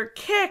deliver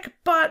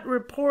kick-butt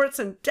reports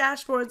and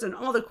dashboards and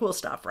all the cool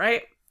stuff,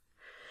 right?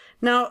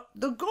 Now,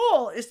 the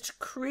goal is to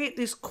create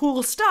this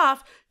cool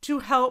stuff to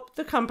help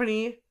the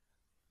company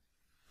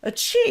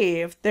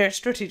achieve their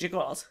strategic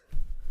goals.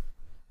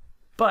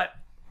 But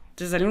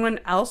does anyone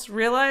else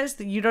realize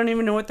that you don't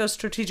even know what those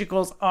strategic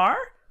goals are?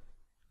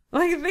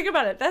 Like, think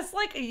about it. That's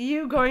like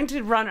you going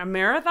to run a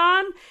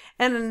marathon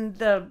and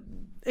the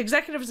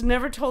executives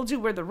never told you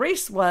where the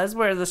race was,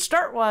 where the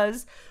start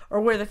was,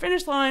 or where the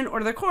finish line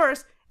or the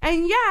course,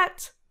 and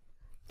yet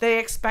they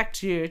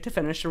expect you to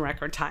finish in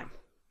record time.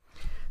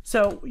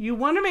 So you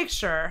want to make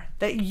sure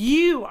that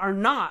you are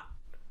not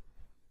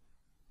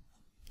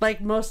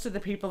like most of the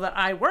people that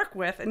I work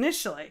with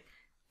initially.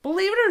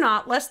 Believe it or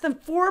not, less than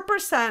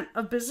 4%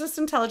 of business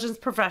intelligence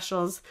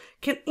professionals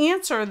can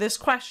answer this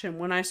question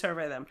when I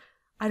survey them.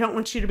 I don't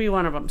want you to be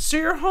one of them. So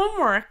your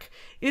homework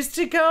is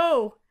to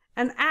go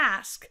and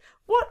ask,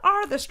 what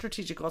are the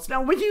strategic goals?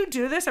 Now, when you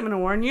do this, I'm going to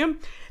warn you,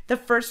 the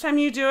first time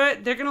you do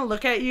it, they're going to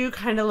look at you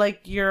kind of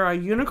like you're a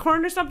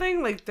unicorn or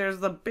something, like there's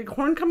the big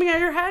horn coming out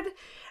of your head.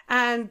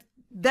 And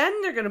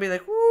then they're going to be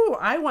like, ooh,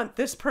 I want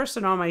this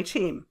person on my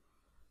team.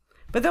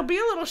 But they'll be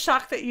a little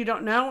shocked that you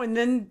don't know. And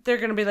then they're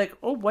going to be like,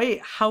 oh, wait,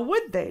 how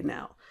would they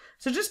know?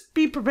 So just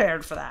be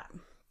prepared for that.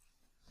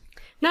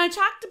 Now, I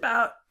talked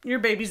about your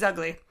baby's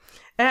ugly.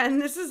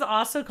 And this is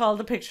also called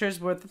a picture's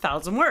worth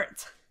 1,000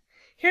 words.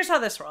 Here's how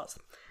this rolls.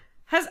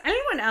 Has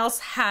anyone else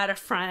had a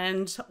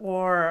friend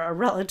or a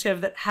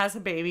relative that has a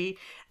baby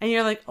and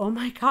you're like, oh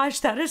my gosh,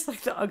 that is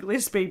like the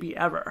ugliest baby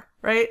ever,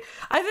 right?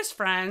 I have this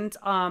friend,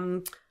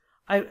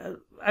 I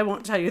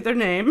won't tell you their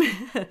name,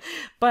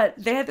 but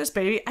they had this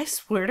baby. I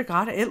swear to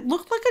God, it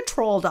looked like a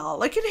troll doll.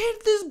 Like it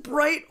had this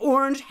bright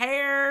orange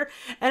hair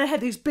and it had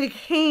these big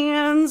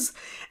hands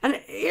and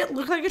it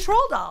looked like a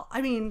troll doll.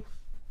 I mean,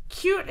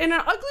 cute in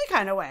an ugly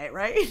kind of way,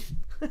 right?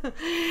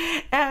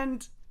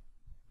 And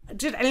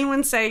did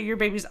anyone say your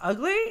baby's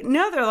ugly?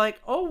 No, they're like,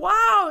 oh,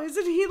 wow,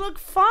 isn't he look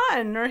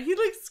fun? Or he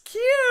looks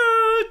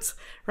cute,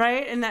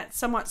 right? And that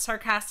somewhat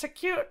sarcastic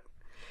cute.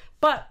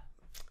 But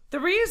the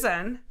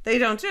reason they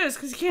don't do it is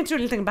because you can't do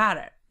anything about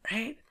it,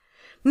 right?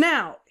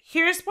 Now,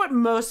 here's what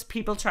most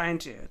people try and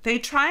do. They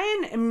try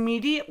and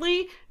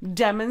immediately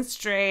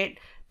demonstrate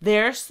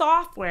their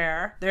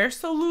software, their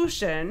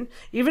solution,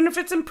 even if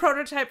it's in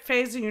prototype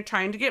phase and you're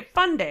trying to get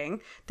funding,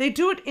 they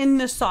do it in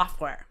the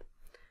software.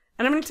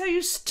 And I'm going to tell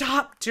you,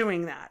 stop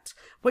doing that.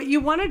 What you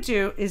want to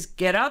do is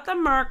get out the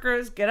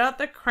markers, get out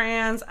the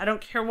crayons. I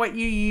don't care what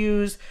you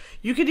use.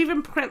 You could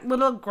even print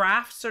little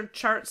graphs or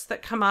charts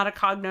that come out of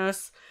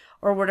Cognos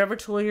or whatever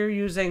tool you're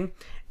using.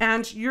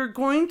 And you're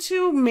going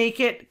to make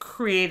it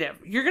creative.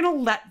 You're going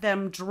to let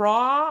them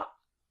draw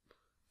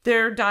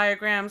their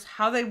diagrams,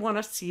 how they want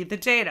to see the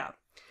data.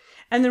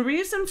 And the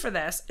reason for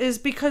this is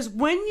because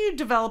when you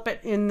develop it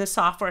in the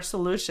software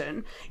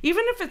solution,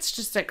 even if it's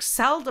just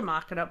Excel to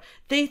mock it up,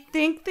 they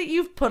think that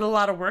you've put a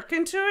lot of work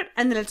into it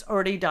and that it's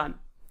already done.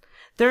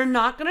 They're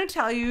not going to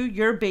tell you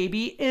your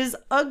baby is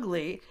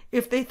ugly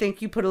if they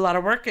think you put a lot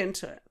of work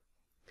into it.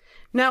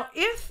 Now,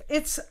 if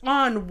it's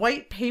on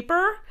white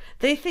paper,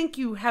 they think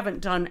you haven't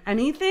done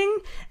anything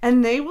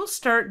and they will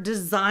start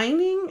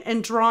designing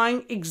and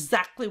drawing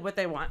exactly what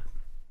they want.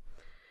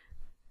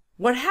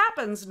 What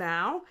happens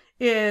now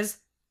is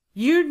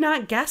you're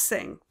not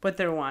guessing what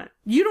they want.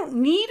 You don't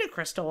need a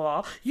crystal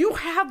ball. You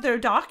have their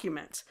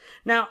document.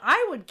 Now,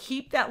 I would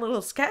keep that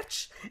little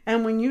sketch,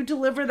 and when you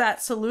deliver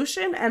that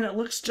solution and it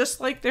looks just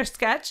like their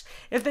sketch,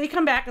 if they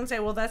come back and say,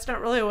 well, that's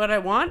not really what I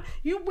want,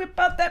 you whip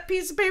out that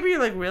piece of paper. You're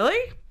like,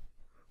 really?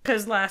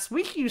 Because last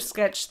week you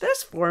sketched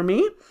this for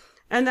me,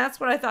 and that's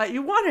what I thought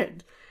you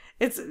wanted.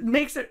 It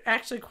makes it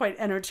actually quite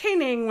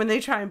entertaining when they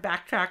try and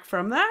backtrack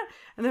from that.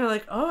 And they're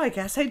like, oh, I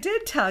guess I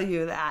did tell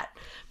you that.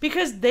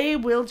 Because they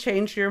will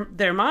change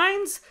their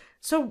minds.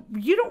 So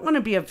you don't want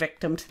to be a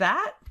victim to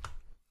that.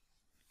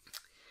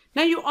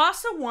 Now, you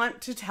also want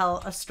to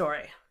tell a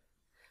story.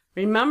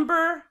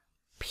 Remember,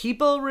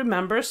 people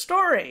remember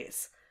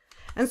stories.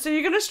 And so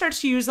you're going to start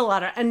to use a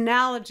lot of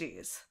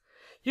analogies.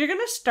 You're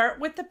going to start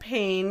with the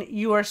pain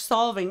you are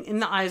solving in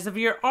the eyes of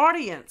your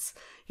audience.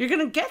 You're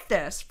going to get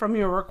this from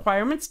your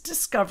requirements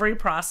discovery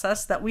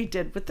process that we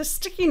did with the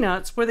sticky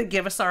notes where they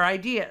give us our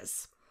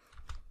ideas.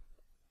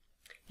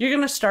 You're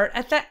going to start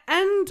at the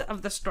end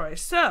of the story.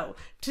 So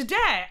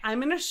today I'm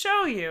going to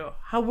show you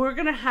how we're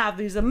going to have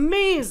these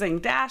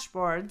amazing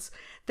dashboards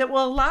that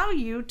will allow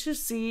you to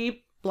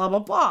see blah, blah,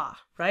 blah,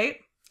 right?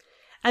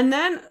 And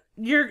then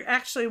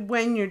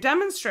when you're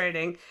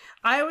demonstrating,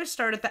 I always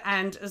start at the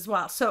end as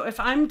well. So if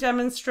I'm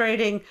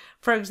demonstrating,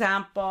 for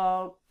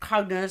example,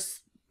 Cognos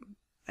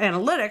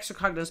Analytics or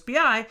Cognos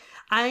BI,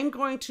 I'm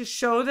going to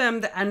show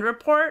them the end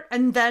report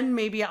and then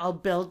maybe I'll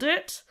build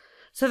it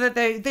so that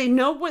they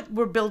know what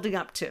we're building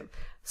up to.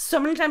 So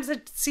many times I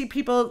see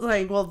people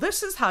like, well,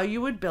 this is how you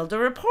would build a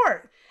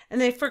report. And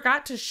they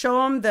forgot to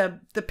show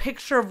them the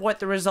picture of what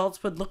the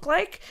results would look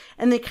like,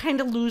 and they kind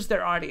of lose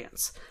their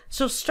audience.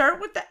 So start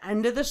with the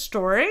end of the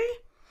story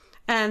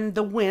and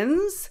the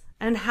wins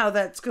and how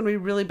that's going to be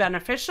really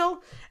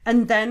beneficial,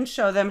 and then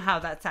show them how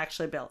that's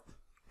actually built.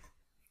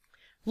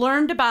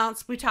 Learn to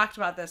bounce. We talked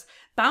about this.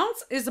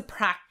 Bounce is a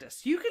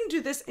practice. You can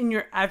do this in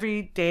your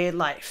everyday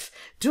life.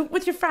 Do it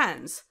with your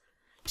friends.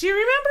 Do you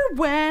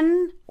remember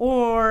when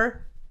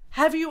or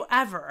have you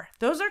ever?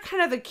 Those are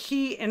kind of the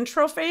key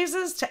intro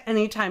phases to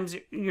any times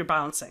you're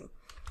bouncing.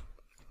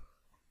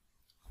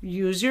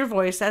 Use your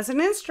voice as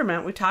an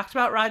instrument. We talked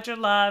about Roger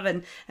Love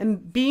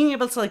and being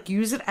able to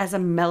use it as a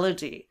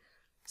melody.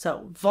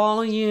 So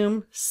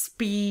volume,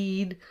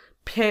 speed,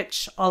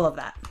 pitch, all of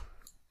that.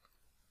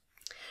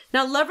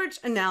 Now, leverage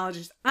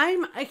analogies.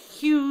 I'm a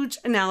huge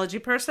analogy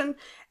person,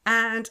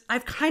 and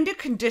I've kind of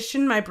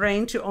conditioned my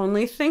brain to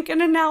only think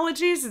in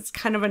analogies. It's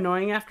kind of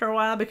annoying after a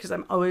while because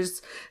I'm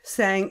always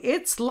saying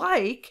it's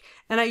like,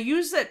 and I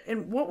use it.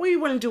 And what we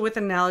want to do with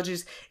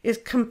analogies is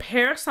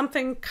compare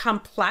something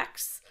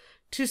complex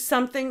to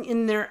something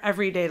in their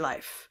everyday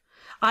life.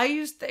 I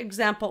used the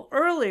example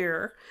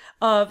earlier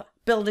of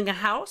building a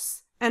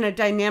house and a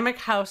dynamic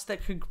house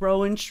that could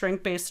grow and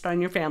shrink based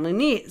on your family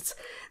needs.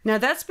 Now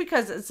that's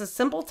because it's a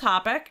simple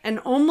topic and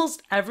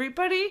almost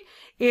everybody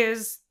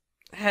has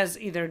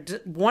either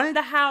wanted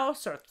a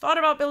house or thought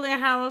about building a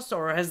house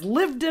or has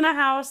lived in a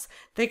house.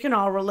 They can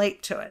all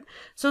relate to it.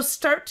 So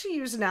start to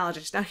use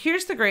analogies. Now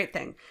here's the great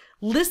thing.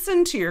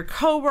 Listen to your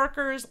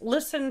coworkers,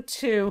 listen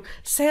to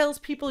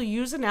salespeople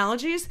use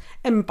analogies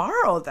and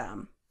borrow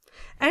them.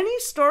 Any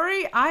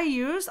story I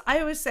use, I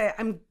always say,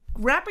 I'm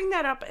wrapping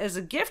that up as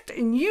a gift,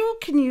 and you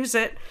can use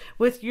it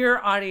with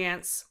your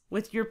audience,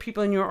 with your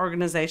people in your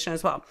organization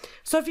as well.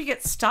 So if you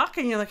get stuck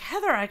and you're like,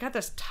 Heather, I got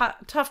this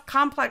tough,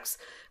 complex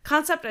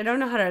concept, I don't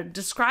know how to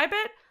describe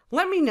it,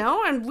 let me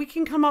know and we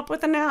can come up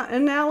with an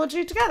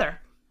analogy together.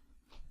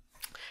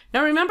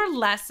 Now remember,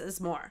 less is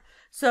more.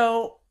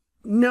 So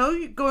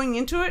know going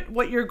into it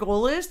what your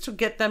goal is to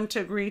get them to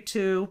agree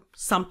to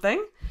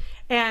something,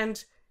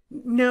 and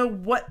know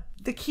what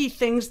the key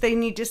things they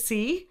need to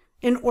see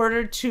in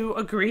order to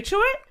agree to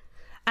it,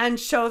 and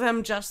show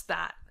them just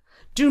that.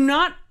 Do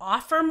not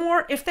offer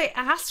more. If they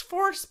ask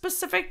for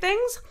specific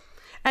things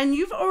and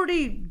you've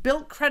already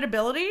built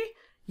credibility,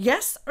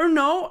 yes or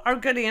no are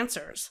good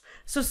answers.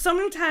 So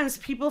many times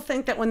people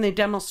think that when they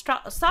demo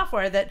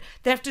software that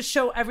they have to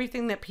show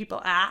everything that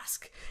people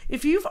ask.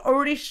 If you've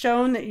already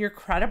shown that you're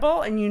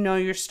credible and you know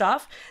your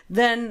stuff,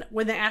 then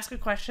when they ask a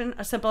question,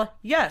 a simple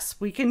yes,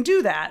 we can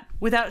do that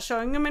without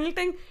showing them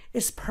anything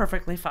is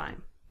perfectly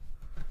fine.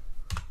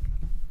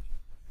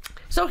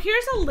 So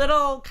here's a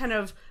little kind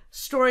of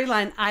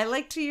storyline I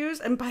like to use.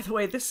 And by the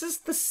way, this is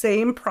the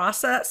same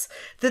process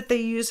that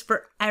they use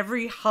for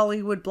every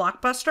Hollywood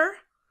blockbuster,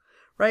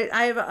 right?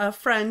 I have a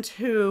friend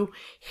who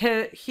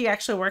he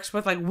actually works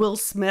with like Will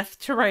Smith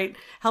to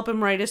help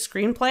him write his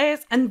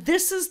screenplays. And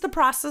this is the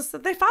process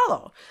that they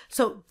follow.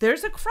 So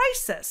there's a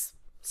crisis,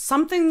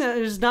 something that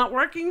is not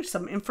working,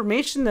 some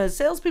information that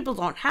salespeople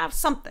don't have,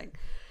 something.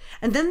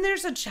 And then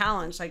there's a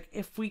challenge, like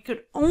if we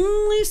could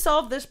only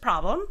solve this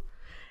problem.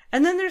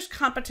 And then there's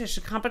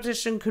competition.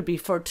 Competition could be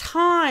for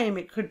time.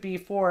 It could be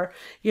for,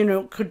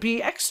 could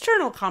be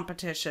external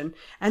competition.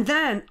 And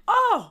then,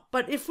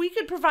 but if we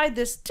could provide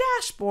this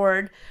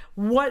dashboard,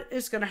 what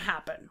is going to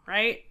happen,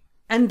 right?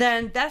 And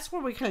then that's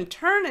where we kind of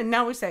turn. And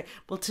now we say,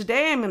 well,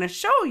 today I'm going to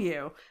show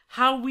you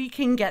how we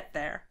can get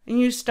there. And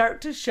you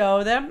start to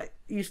show them,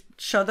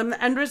 the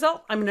end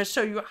result. I'm going to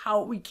show you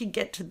how we can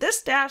get to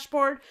this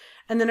dashboard.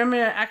 And then I'm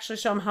going to actually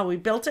show them how we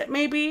built it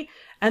maybe.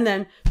 And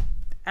then,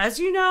 as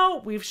you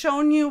know, we've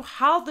shown you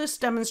how this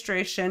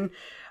demonstration,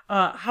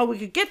 how we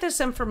could get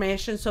this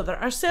information so that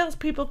our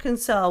salespeople can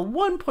sell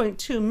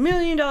 $1.2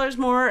 million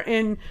more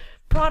in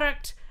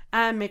product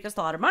and make us a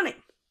lot of money,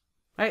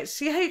 right?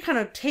 See how you kind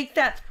of take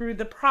that through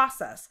the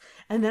process.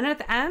 And then at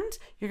the end,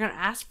 you're going to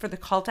ask for the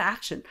call to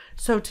action.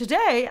 So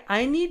today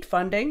I need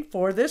funding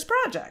for this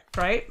project,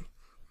 right?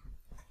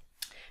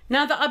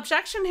 Now, the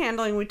objection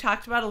handling we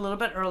talked about a little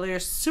bit earlier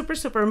is super,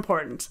 super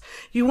important.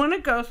 You want to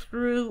go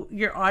through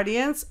your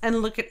audience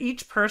and look at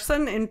each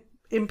person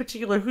in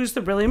particular, who's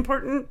the really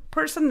important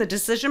person, the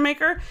decision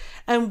maker,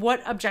 and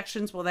what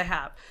objections will they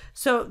have.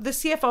 So the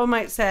CFO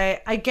might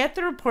say, I get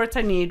the reports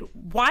I need.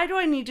 Why do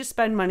I need to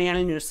spend money on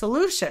a new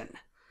solution?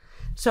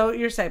 So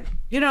you're saying,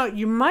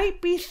 you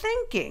might be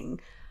thinking,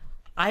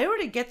 I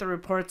already get the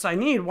reports I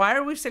need. Why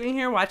are we sitting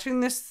here watching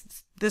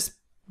this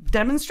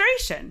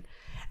demonstration?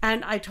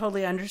 And I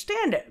totally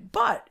understand it,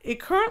 but it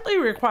currently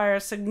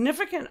requires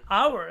significant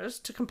hours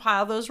to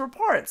compile those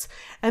reports.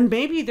 And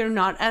maybe they're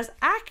not as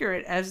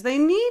accurate as they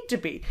need to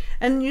be.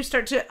 And you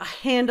start to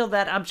handle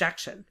that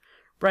objection,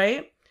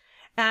 right?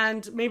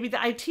 And maybe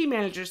the IT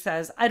manager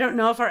says, I don't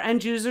know if our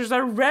end users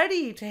are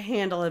ready to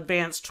handle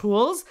advanced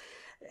tools.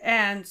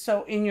 And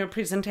so in your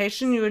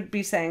presentation, you would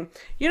be saying,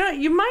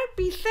 you might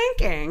be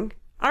thinking,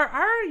 are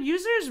our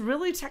users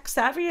really tech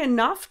savvy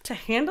enough to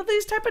handle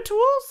these type of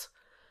tools?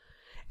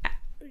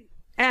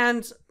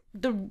 And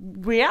the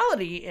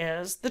reality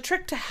is the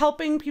trick to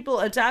helping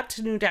people adapt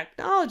to new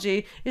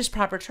technology is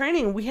proper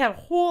training. We have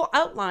a whole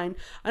outline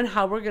on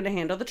how we're going to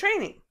handle the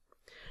training.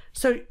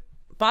 So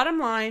bottom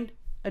line,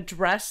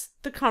 address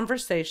the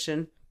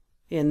conversation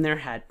in their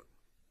head.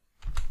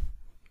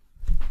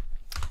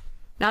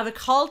 Now the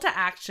call to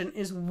action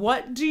is,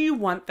 what do you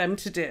want them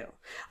to do?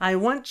 I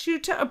want you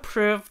to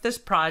approve this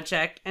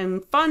project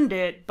and fund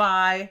it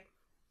by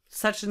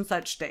such and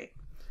such date.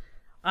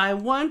 I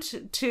want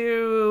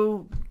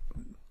to,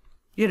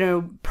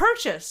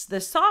 purchase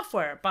this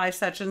software by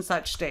such and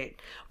such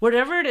date.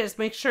 Whatever it is,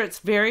 make sure it's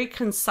very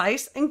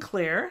concise and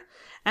clear.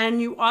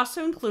 And you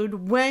also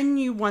include when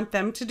you want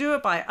them to do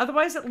it by.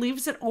 Otherwise, it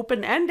leaves it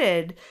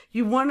open-ended.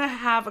 You want to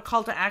have a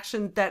call to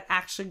action that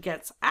actually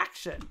gets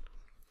action.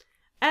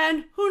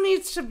 And who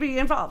needs to be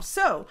involved?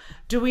 So,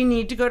 do we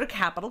need to go to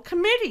capital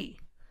committee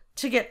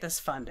to get this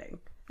funding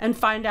and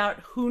find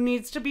out who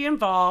needs to be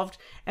involved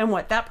and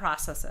what that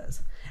process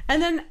is?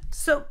 And then,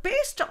 so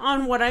based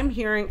on what I'm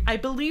hearing, I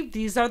believe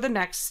these are the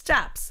next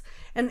steps.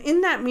 And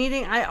in that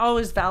meeting, I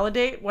always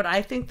validate what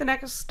I think the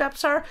next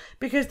steps are,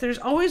 because there's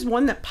always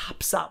one that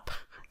pops up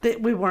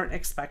that we weren't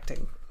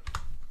expecting.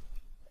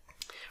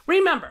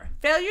 Remember,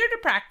 failure to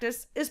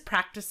practice is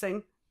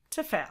practicing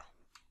to fail.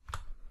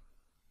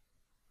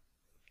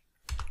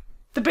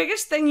 The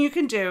biggest thing you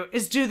can do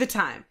is do the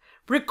time.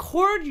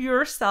 Record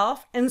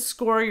yourself and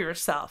score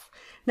yourself.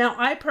 Now,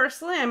 I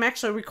personally, I'm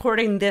actually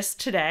recording this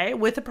today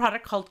with a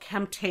product called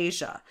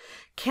Camtasia.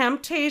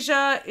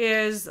 Camtasia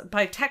is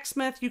by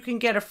TechSmith. You can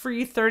get a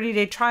free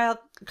 30-day trial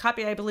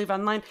copy, I believe,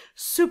 online.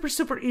 Super,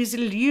 super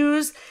easy to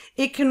use.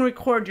 It can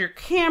record your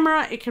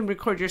camera. It can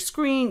record your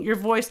screen, your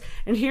voice.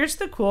 And here's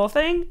the cool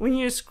thing. When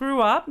you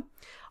screw up,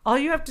 all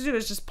you have to do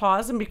is just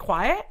pause and be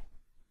quiet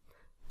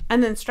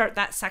and then start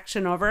that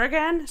section over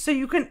again. So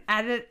you can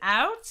edit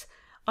out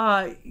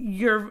on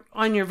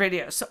your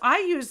video. So I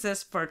use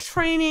this for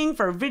training,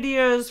 for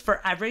videos,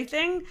 for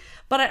everything,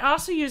 but I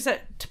also use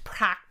it to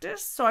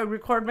practice. So I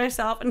record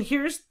myself, and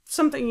here's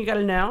something you got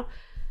to know.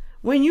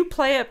 When you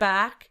play it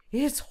back,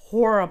 it's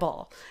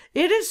horrible.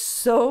 It is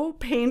so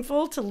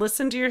painful to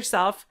listen to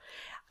yourself.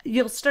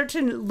 You'll start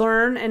to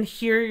learn and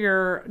hear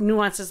your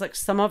nuances. Like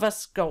some of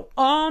us go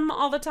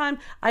all the time.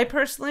 I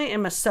personally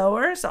am a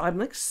sower, so I'm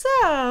like,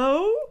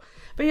 so.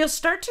 But you'll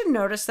start to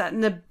notice that.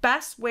 And the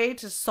best way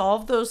to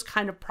solve those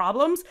kind of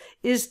problems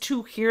is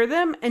to hear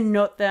them and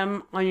note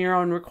them on your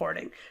own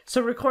recording.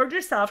 So record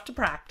yourself to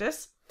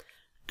practice.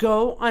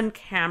 Go on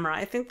camera.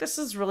 I think this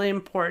is really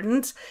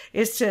important,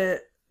 is to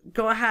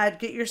go ahead,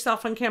 get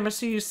yourself on camera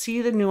so you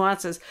see the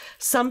nuances.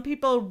 Some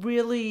people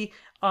really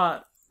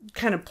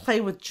kind of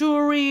play with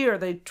jewelry, or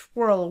they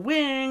twirl a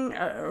wing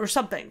or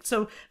something.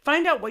 So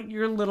find out what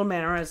your little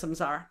mannerisms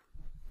are.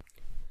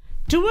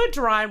 Do a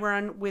dry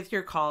run with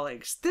your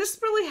colleagues. This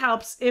really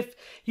helps if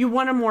you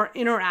want a more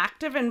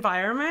interactive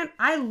environment.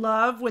 I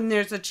love when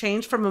there's a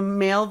change from a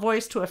male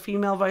voice to a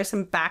female voice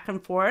and back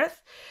and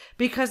forth,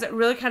 because it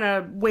really kind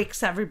of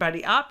wakes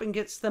everybody up and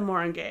gets them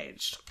more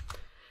engaged.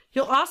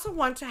 You'll also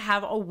want to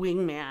have a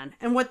wingman.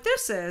 And what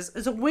this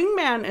is a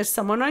wingman is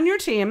someone on your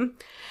team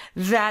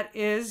that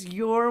is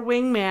your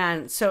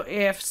wingman. So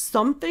if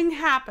something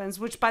happens,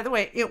 which by the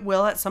way, it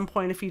will at some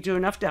point if you do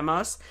enough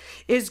demos,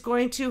 is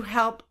going to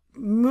help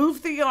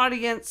move the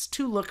audience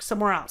to look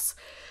somewhere else.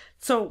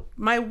 So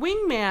my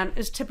wingman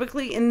is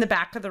typically in the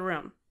back of the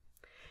room.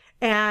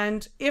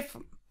 And if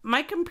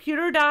my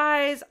computer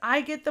dies, I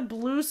get the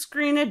blue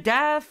screen of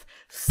death,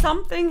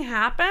 something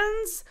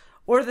happens,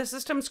 or the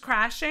system's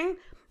crashing,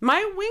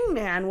 my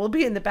wingman will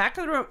be in the back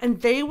of the room and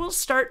they will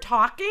start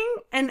talking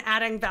and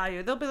adding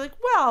value. They'll be like,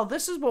 well,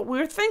 this is what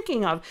we're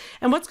thinking of.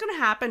 And what's going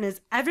to happen is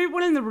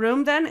everyone in the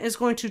room then is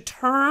going to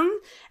turn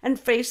and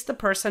face the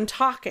person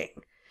talking.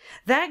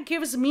 That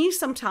gives me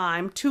some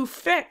time to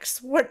fix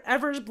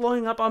whatever's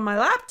blowing up on my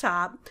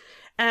laptop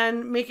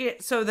and make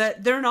it so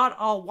that they're not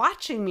all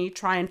watching me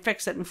try and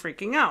fix it and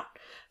freaking out.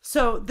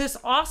 So this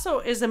also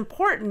is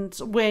important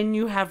when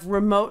you have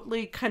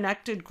remotely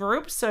connected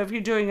groups. So if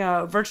you're doing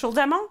a virtual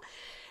demo,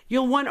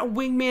 you'll want a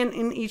wingman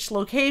in each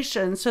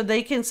location so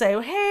they can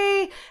say,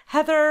 hey,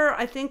 Heather,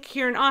 I think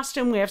here in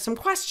Austin we have some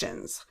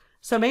questions.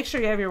 So make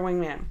sure you have your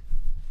wingman.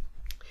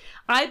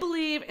 I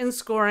believe in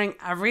scoring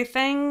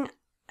everything.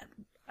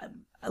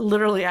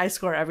 Literally, I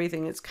score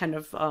everything. It's kind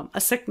of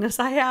a sickness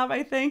I have,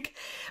 I think.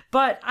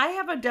 But I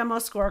have a demo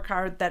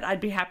scorecard that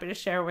I'd be happy to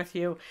share with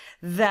you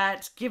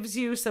that gives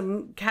you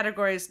some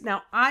categories.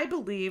 Now, I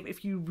believe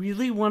if you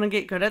really want to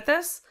get good at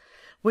this,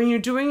 when you're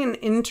doing an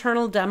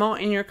internal demo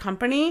in your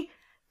company,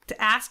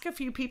 to ask a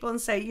few people and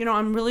say, you know,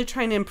 I'm really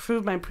trying to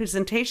improve my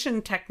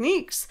presentation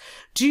techniques.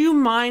 Do you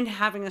mind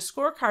having a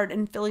scorecard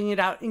and filling it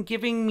out and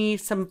giving me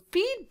some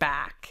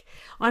feedback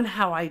on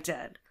how I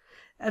did?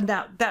 And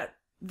that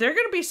they're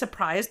going to be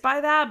surprised by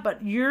that,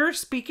 but your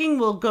speaking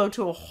will go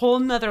to a whole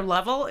nother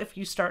level if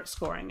you start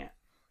scoring it.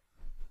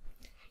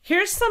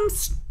 Here's some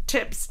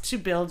tips to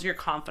build your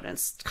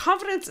confidence.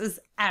 Confidence is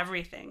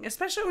everything,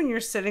 especially when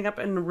you're sitting up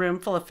in a room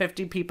full of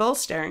 50 people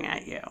staring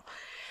at you.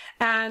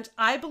 And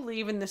I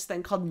believe in this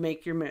thing called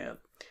make your move.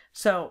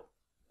 So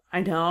I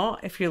know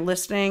if you're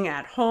listening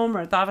at home or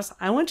at the office,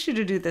 I want you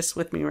to do this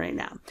with me right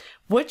now.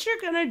 What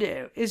you're going to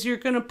do is you're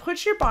going to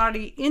put your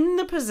body in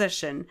the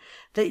position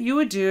that you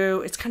would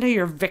do. It's kind of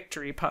your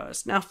victory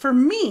pose. Now, for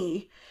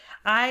me,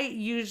 I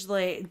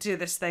usually do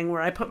this thing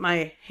where I put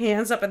my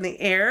hands up in the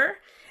air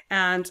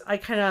and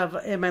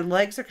and my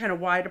legs are kind of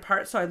wide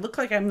apart. So I look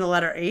like I'm the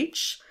letter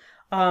H.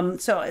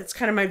 So it's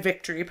kind of my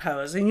victory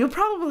pose. And you'll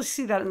probably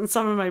see that in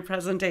some of my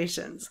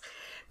presentations.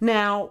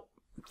 Now,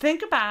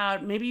 think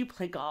about maybe you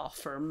play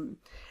golf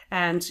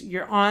and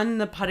you're on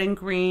the putting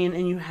green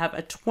and you have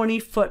a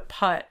 20-foot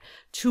putt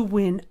to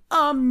win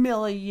 $1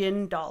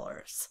 million.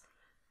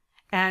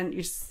 And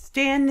you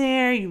stand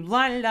there, you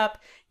line it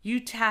up, you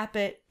tap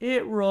it,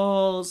 it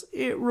rolls,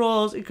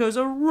 it goes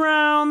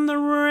around the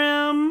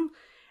rim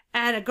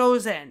and it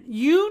goes in.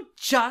 You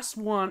just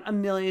won $1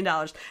 million.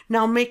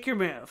 Now make your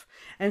move.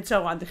 And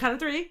so on the count of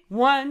 3,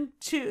 1,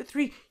 2,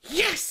 3,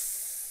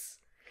 yes!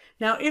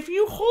 Now if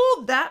you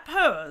hold that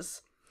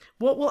pose,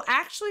 what will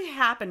actually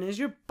happen is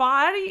your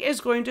body is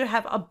going to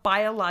have a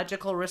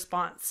biological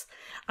response.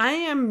 I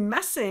am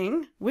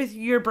messing with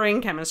your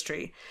brain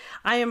chemistry.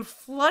 I am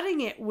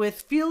flooding it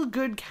with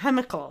feel-good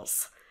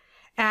chemicals.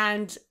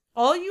 And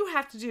all you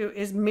have to do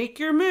is make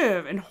your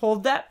move and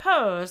hold that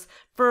pose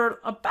for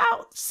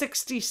about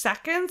 60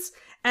 seconds,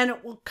 and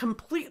it will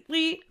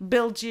completely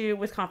build you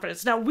with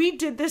confidence. Now, we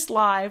did this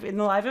live in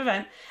the live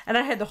event, and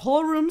I had the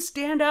whole room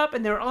stand up,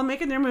 and they were all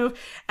making their move.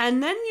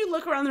 And then you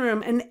look around the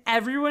room, and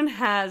everyone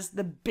has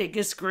the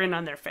biggest grin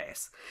on their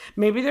face.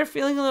 Maybe they're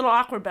feeling a little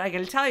awkward, but I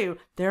gotta tell you,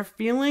 they're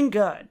feeling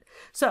good.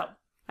 So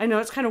I know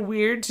it's kind of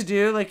weird to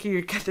do, like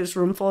you get this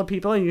room full of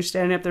people, and you're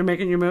standing up there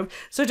making your move.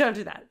 So don't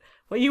do that.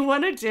 What you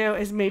want to do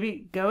is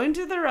maybe go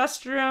into the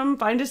restroom,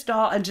 find a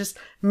stall, and just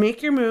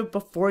make your move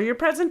before your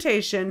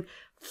presentation.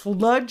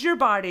 Flood your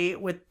body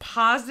with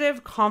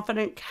positive,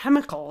 confident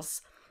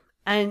chemicals,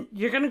 and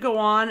you're going to go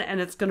on,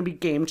 and it's going to be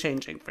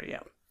game-changing for you.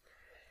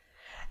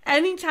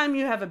 Anytime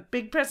you have a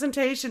big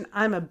presentation,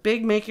 I'm a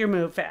big Make Your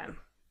Move fan.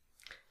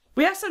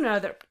 We also know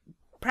that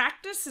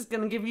practice is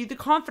going to give you the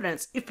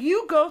confidence. If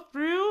you go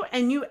through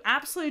and you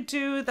absolutely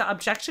do the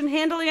objection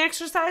handling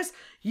exercise,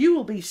 you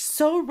will be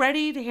so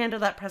ready to handle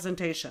that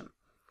presentation.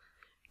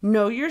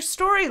 Know your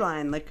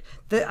storyline.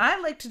 I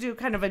like to do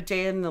kind of a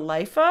day in the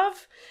life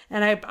of,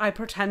 and I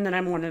pretend that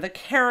I'm one of the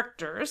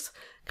characters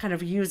kind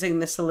of using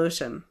the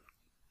solution.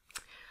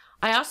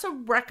 I also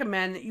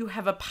recommend that you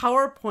have a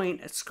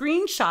PowerPoint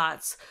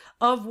screenshots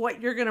of what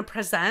you're going to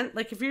present.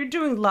 Like if you're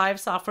doing live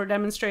software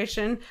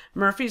demonstration,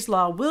 Murphy's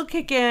Law will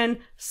kick in,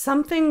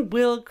 something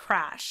will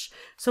crash.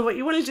 So what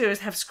you want to do is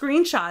have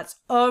screenshots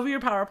of your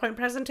PowerPoint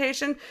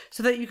presentation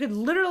so that you could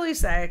literally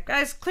say,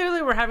 guys,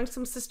 clearly we're having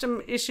some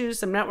system issues,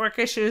 some network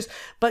issues,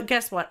 but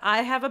guess what?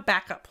 I have a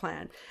backup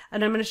plan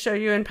and I'm going to show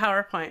you in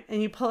PowerPoint,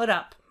 and you pull it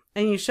up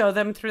and you show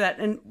them through that.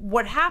 And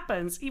what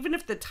happens, even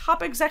if the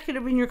top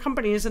executive in your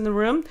company is in the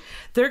room,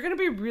 they're going to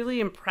be really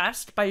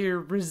impressed by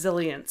your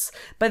resilience,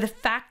 by the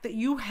fact that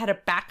you had a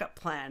backup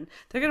plan.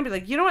 They're going to be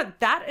like, you know what?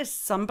 That is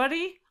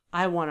somebody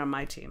I want on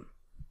my team.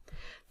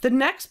 The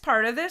next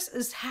part of this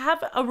is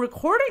have a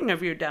recording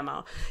of your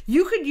demo.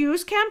 You could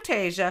use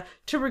Camtasia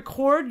to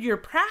record your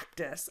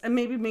practice and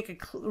maybe make a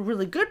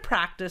really good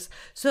practice.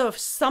 So if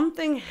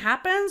something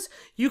happens,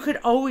 you could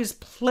always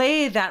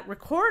play that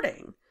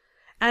recording.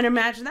 And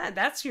imagine that.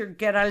 That's your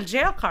get out of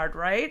jail card,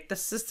 right? The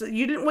system,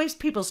 you didn't waste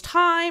people's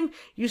time.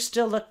 You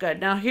still look good.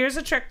 Now, here's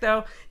a trick,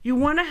 though. You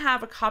want to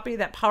have a copy of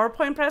that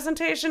PowerPoint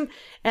presentation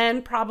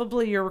and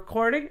probably your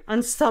recording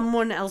on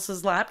someone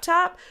else's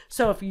laptop.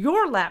 So if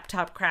your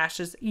laptop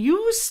crashes,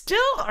 you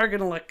still are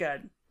going to look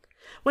good.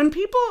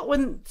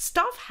 When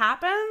stuff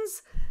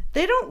happens,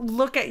 they don't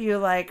look at you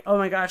like, oh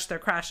my gosh, they're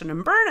crashing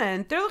and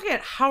burning. They're looking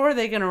at how are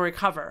they going to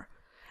recover.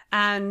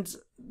 And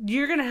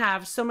you're going to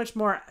have so much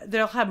more,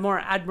 they'll have more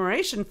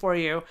admiration for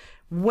you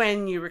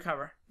when you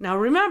recover. Now,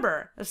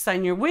 remember,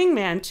 assign your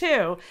wingman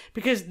too,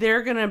 because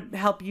they're going to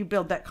help you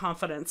build that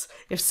confidence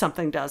if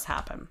something does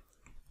happen.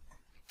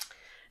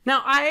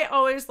 Now, I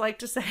always like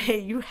to say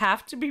you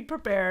have to be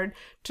prepared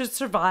to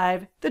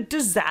survive the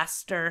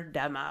disaster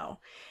demo.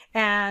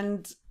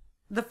 And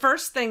the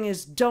first thing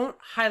is don't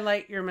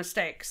highlight your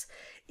mistakes.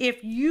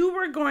 If you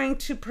were going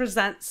to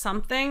present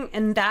something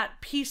and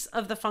that piece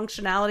of the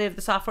functionality of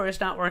the software is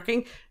not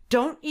working,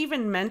 don't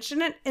even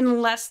mention it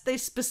unless they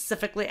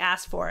specifically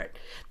ask for it.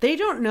 They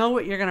don't know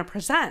what you're going to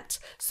present.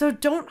 So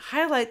don't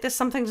highlight that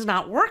something's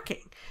not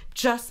working.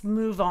 Just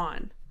move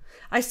on.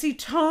 I see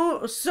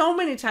so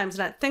many times,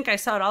 and I think I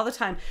saw it all the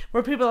time,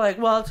 where people are like,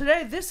 well,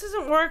 today this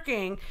isn't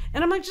working.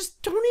 And I'm like,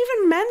 just don't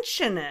even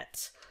mention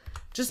it.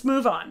 Just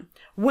move on.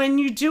 When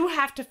you do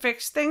have to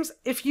fix things,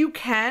 if you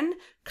can,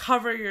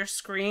 cover your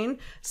screen.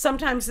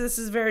 Sometimes this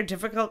is very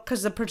difficult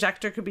because the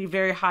projector could be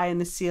very high in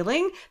the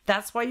ceiling.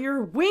 That's why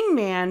your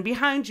wingman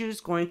behind you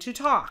is going to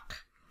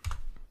talk.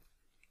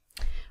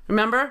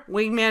 Remember,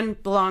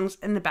 wingman belongs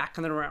in the back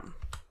of the room.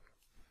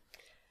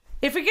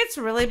 If it gets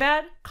really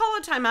bad, call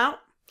a timeout.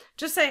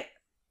 Just say,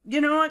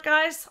 you know what,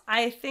 guys?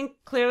 I think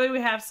clearly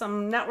we have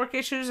some network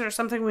issues or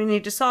something we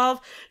need to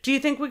solve. Do you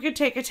think we could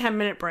take a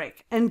 10-minute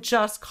break and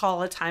just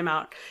call a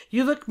timeout?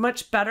 You look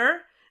much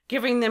better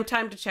giving them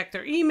time to check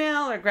their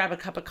email or grab a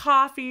cup of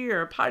coffee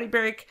or a potty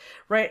break,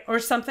 right? Or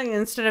something,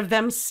 instead of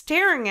them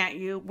staring at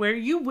you where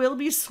you will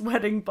be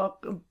sweating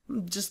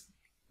just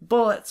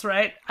bullets,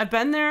 right? I've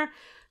been there.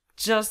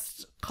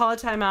 Just call a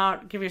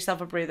timeout. Give yourself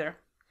a breather.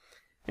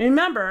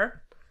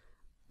 Remember,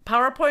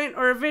 PowerPoint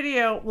or a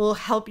video will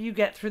help you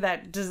get through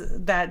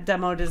that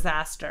demo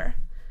disaster.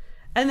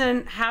 And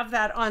then have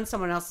that on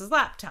someone else's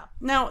laptop.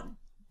 Now,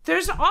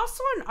 there's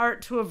also an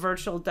art to a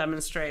virtual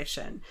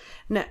demonstration.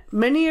 Now,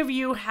 many of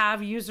you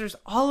have users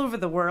all over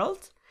the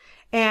world,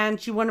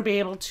 and you want to be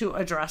able to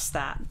address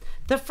that.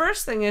 The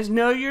first thing is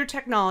know your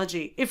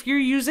technology. If you're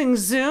using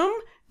Zoom,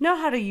 know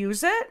how to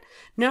use it.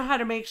 Know how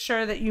to make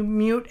sure that you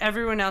mute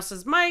everyone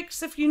else's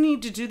mics if you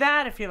need to do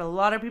that, if you have a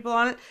lot of people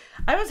on it.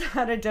 I was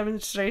at a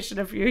demonstration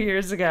a few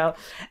years ago,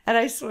 and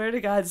I swear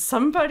to God,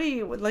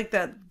 somebody like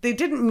that, they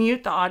didn't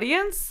mute the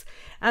audience.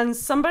 And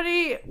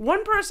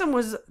one person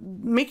was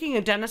making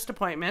a dentist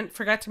appointment,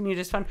 forgot to mute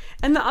his phone,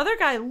 and the other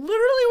guy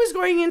literally was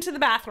going into the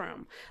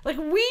bathroom. Like,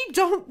 we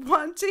don't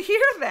want to hear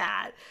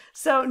that.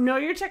 So know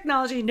your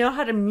technology, know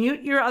how to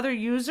mute your other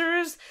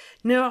users,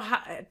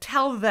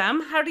 tell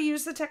them how to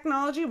use the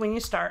technology when you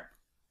start.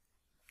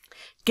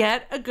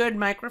 Get a good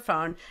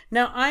microphone.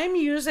 Now, I'm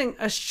using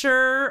a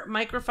Shure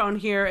microphone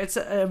here. It's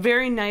a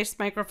very nice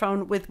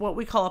microphone with what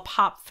we call a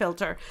pop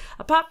filter.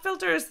 A pop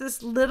filter is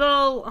it's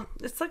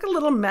like a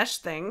little mesh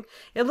thing.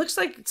 It looks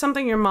like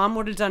something your mom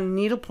would have done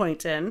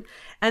needlepoint in,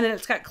 and then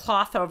it's got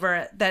cloth over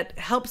it that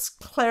helps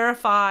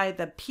clarify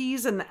the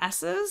P's and the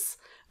S's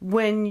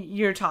when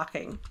you're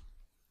talking.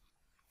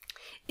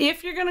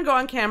 If you're going to go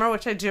on camera,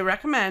 which I do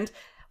recommend,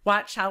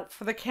 watch out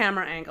for the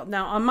camera angle.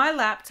 Now, on my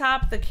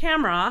laptop, the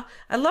camera,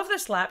 I love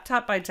this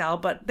laptop by Dell,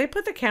 but they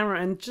put the camera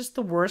in just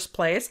the worst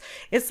place.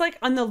 It's like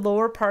on the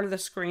lower part of the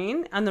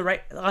screen, on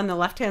the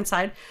left-hand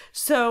side.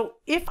 So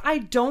if I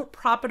don't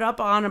prop it up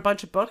on a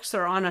bunch of books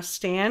or on a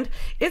stand,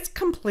 it's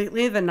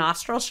completely the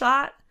nostril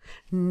shot.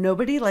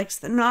 Nobody likes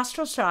the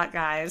nostril shot,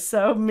 guys.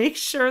 So make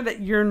sure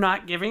that you're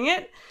not giving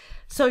it.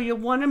 So you'll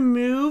want to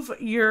move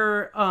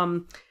your,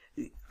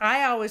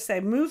 I always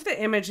say, move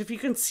the image. If you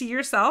can see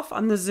yourself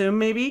on the Zoom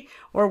maybe,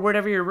 or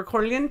whatever you're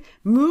recording in,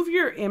 move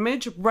your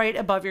image right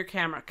above your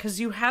camera, because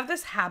you have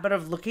this habit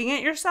of looking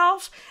at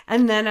yourself,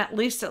 and then at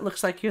least it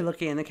looks like you're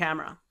looking in the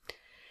camera.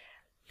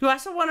 You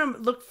also want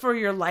to look for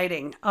your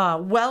lighting.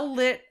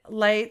 Well-lit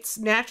lights,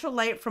 natural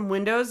light from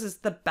windows is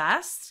the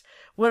best.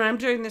 When I'm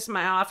doing this in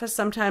my office,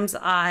 sometimes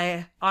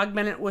I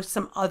augment it with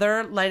some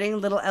other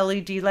lighting, little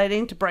LED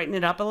lighting to brighten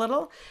it up a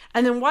little.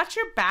 And then watch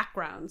your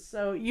background.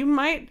 So you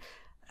might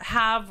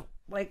have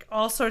like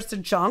all sorts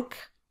of junk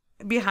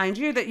behind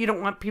you that you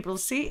don't want people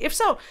to see. If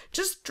so,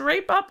 just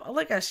drape up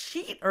like a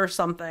sheet or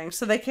something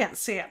so they can't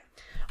see it.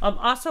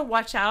 Also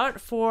watch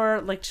out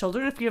for like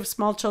children. If you have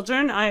small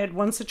children, I had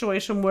one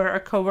situation where a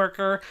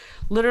coworker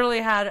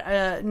literally had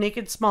a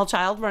naked small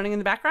child running in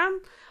the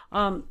background.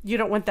 You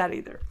don't want that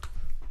either.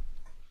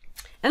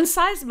 And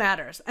size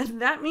matters.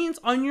 And that means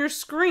on your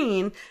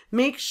screen,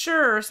 make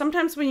sure,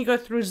 sometimes when you go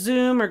through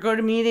Zoom or go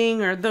to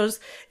meeting or those,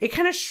 it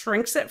kind of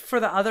shrinks it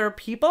for the other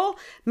people.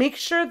 Make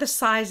sure the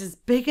size is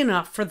big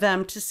enough for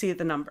them to see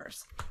the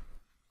numbers.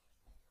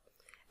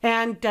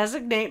 And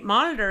designate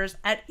monitors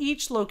at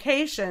each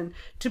location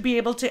to be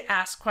able to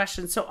ask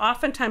questions. So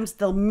oftentimes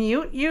they'll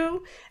mute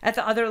you at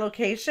the other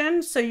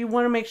location. So you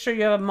want to make sure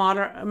you have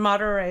a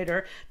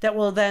moderator that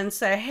will then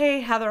say,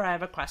 hey, Heather, I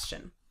have a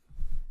question.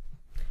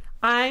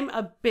 I'm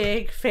a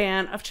big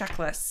fan of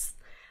checklists.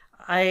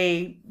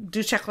 I do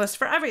checklists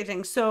for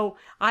everything. So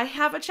I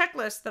have a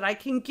checklist that I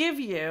can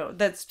give you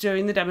that's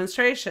doing the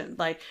demonstration,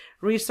 like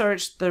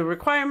research the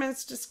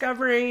requirements,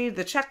 discovery,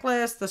 the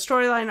checklist, the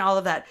storyline, all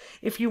of that.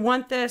 If you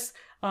want this,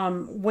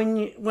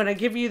 when I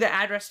give you the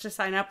address to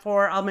sign up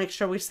for, I'll make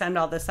sure we send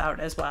all this out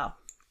as well.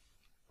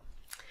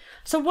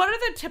 So what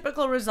are the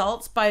typical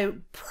results by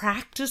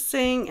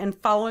practicing and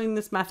following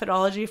this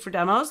methodology for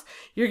demos?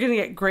 You're going to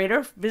get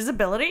greater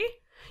visibility.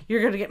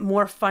 You're going to get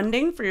more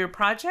funding for your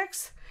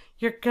projects.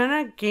 You're going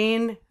to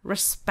gain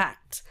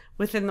respect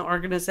within the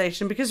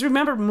organization, because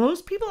remember,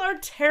 most people are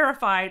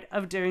terrified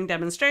of doing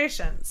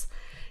demonstrations.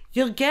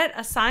 You'll get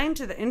assigned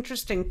to the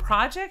interesting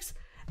projects,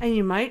 and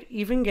you might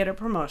even get a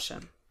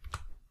promotion.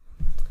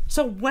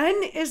 So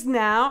when is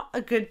now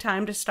a good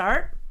time to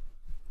start?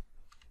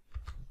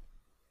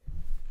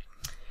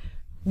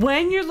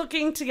 When you're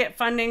looking to get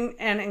funding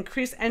and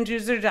increase end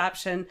user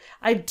adoption,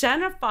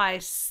 identify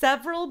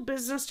several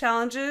business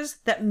challenges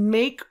that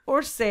make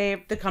or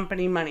save the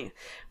company money.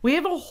 We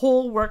have a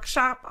whole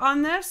workshop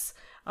on this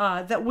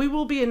that we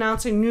will be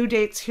announcing new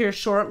dates here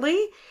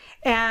shortly.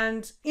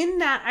 And in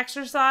that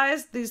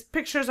exercise, these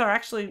pictures are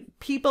actually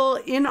people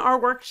in our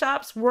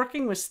workshops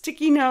working with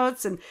sticky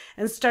notes and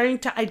starting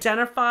to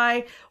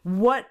identify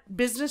what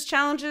business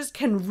challenges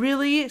can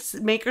really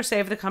make or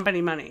save the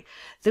company money.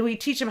 Then we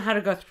teach them how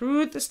to go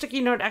through the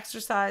sticky note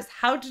exercise,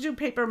 how to do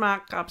paper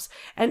mock-ups,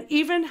 and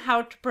even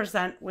how to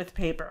present with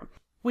paper.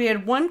 We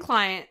had one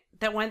client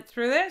that went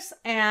through this,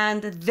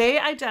 and they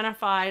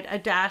identified a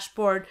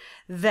dashboard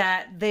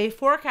that they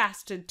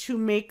forecasted to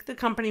make the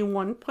company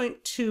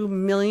 $1.2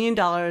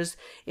 million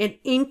in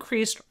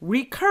increased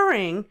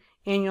recurring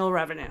annual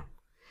revenue.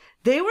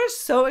 They were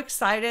so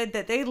excited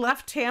that they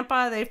left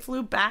Tampa, they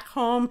flew back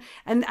home,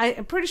 and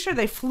I'm pretty sure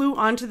they flew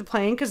onto the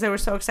plane because they were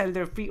so excited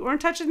their feet weren't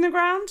touching the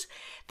ground.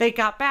 They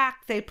got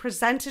back, they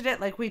presented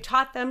it like we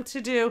taught them to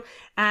do,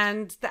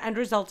 and the end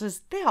result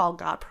is they all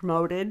got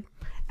promoted.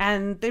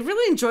 And they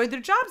really enjoyed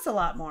their jobs a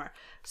lot more.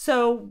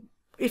 So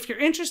if you're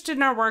interested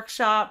in our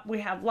workshop,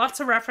 we have lots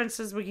of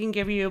references we can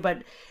give you,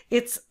 but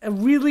it's a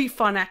really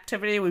fun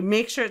activity. We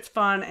make sure it's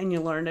fun and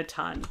you learn a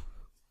ton.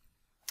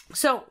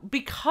 So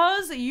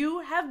because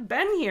you have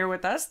been here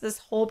with us this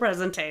whole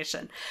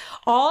presentation,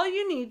 all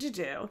you need to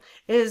do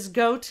is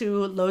go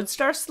to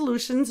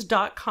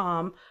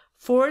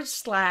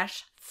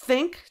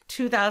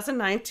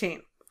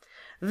lodestarsolutions.com/think2019.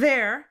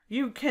 There,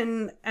 you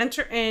can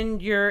enter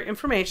in your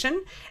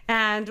information,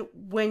 and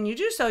when you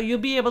do so, you'll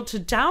be able to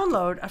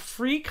download a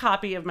free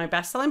copy of my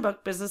best-selling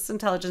book, Business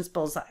Intelligence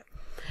Bullseye.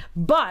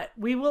 But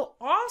we will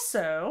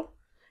also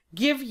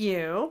give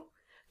you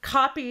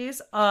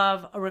copies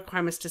of a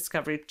requirements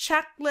discovery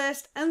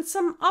checklist and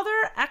some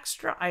other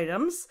extra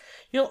items.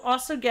 You'll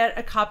also get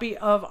a copy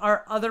of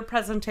our other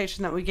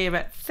presentation that we gave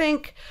at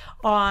Think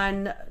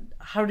on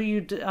how do you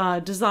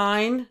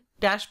design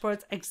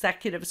dashboards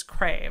executives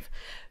crave.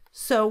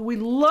 So we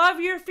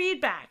love your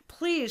feedback.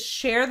 Please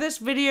share this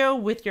video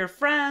with your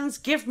friends.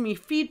 Give me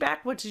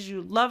feedback. What did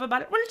you love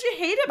about it? What did you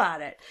hate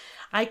about it?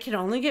 I can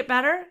only get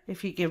better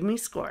if you give me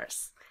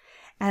scores.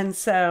 And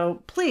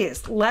so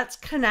please, let's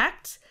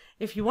connect.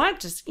 If you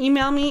want, just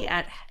email me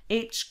at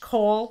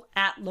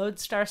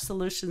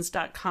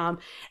hcole@lodestarsolutions.com,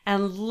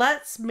 and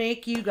let's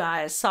make you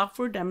guys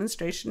software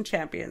demonstration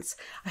champions.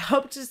 I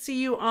hope to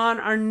see you on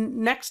our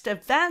next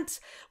event.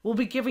 We'll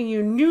be giving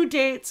you new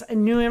dates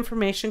and new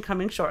information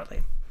coming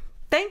shortly.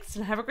 Thanks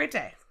and have a great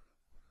day.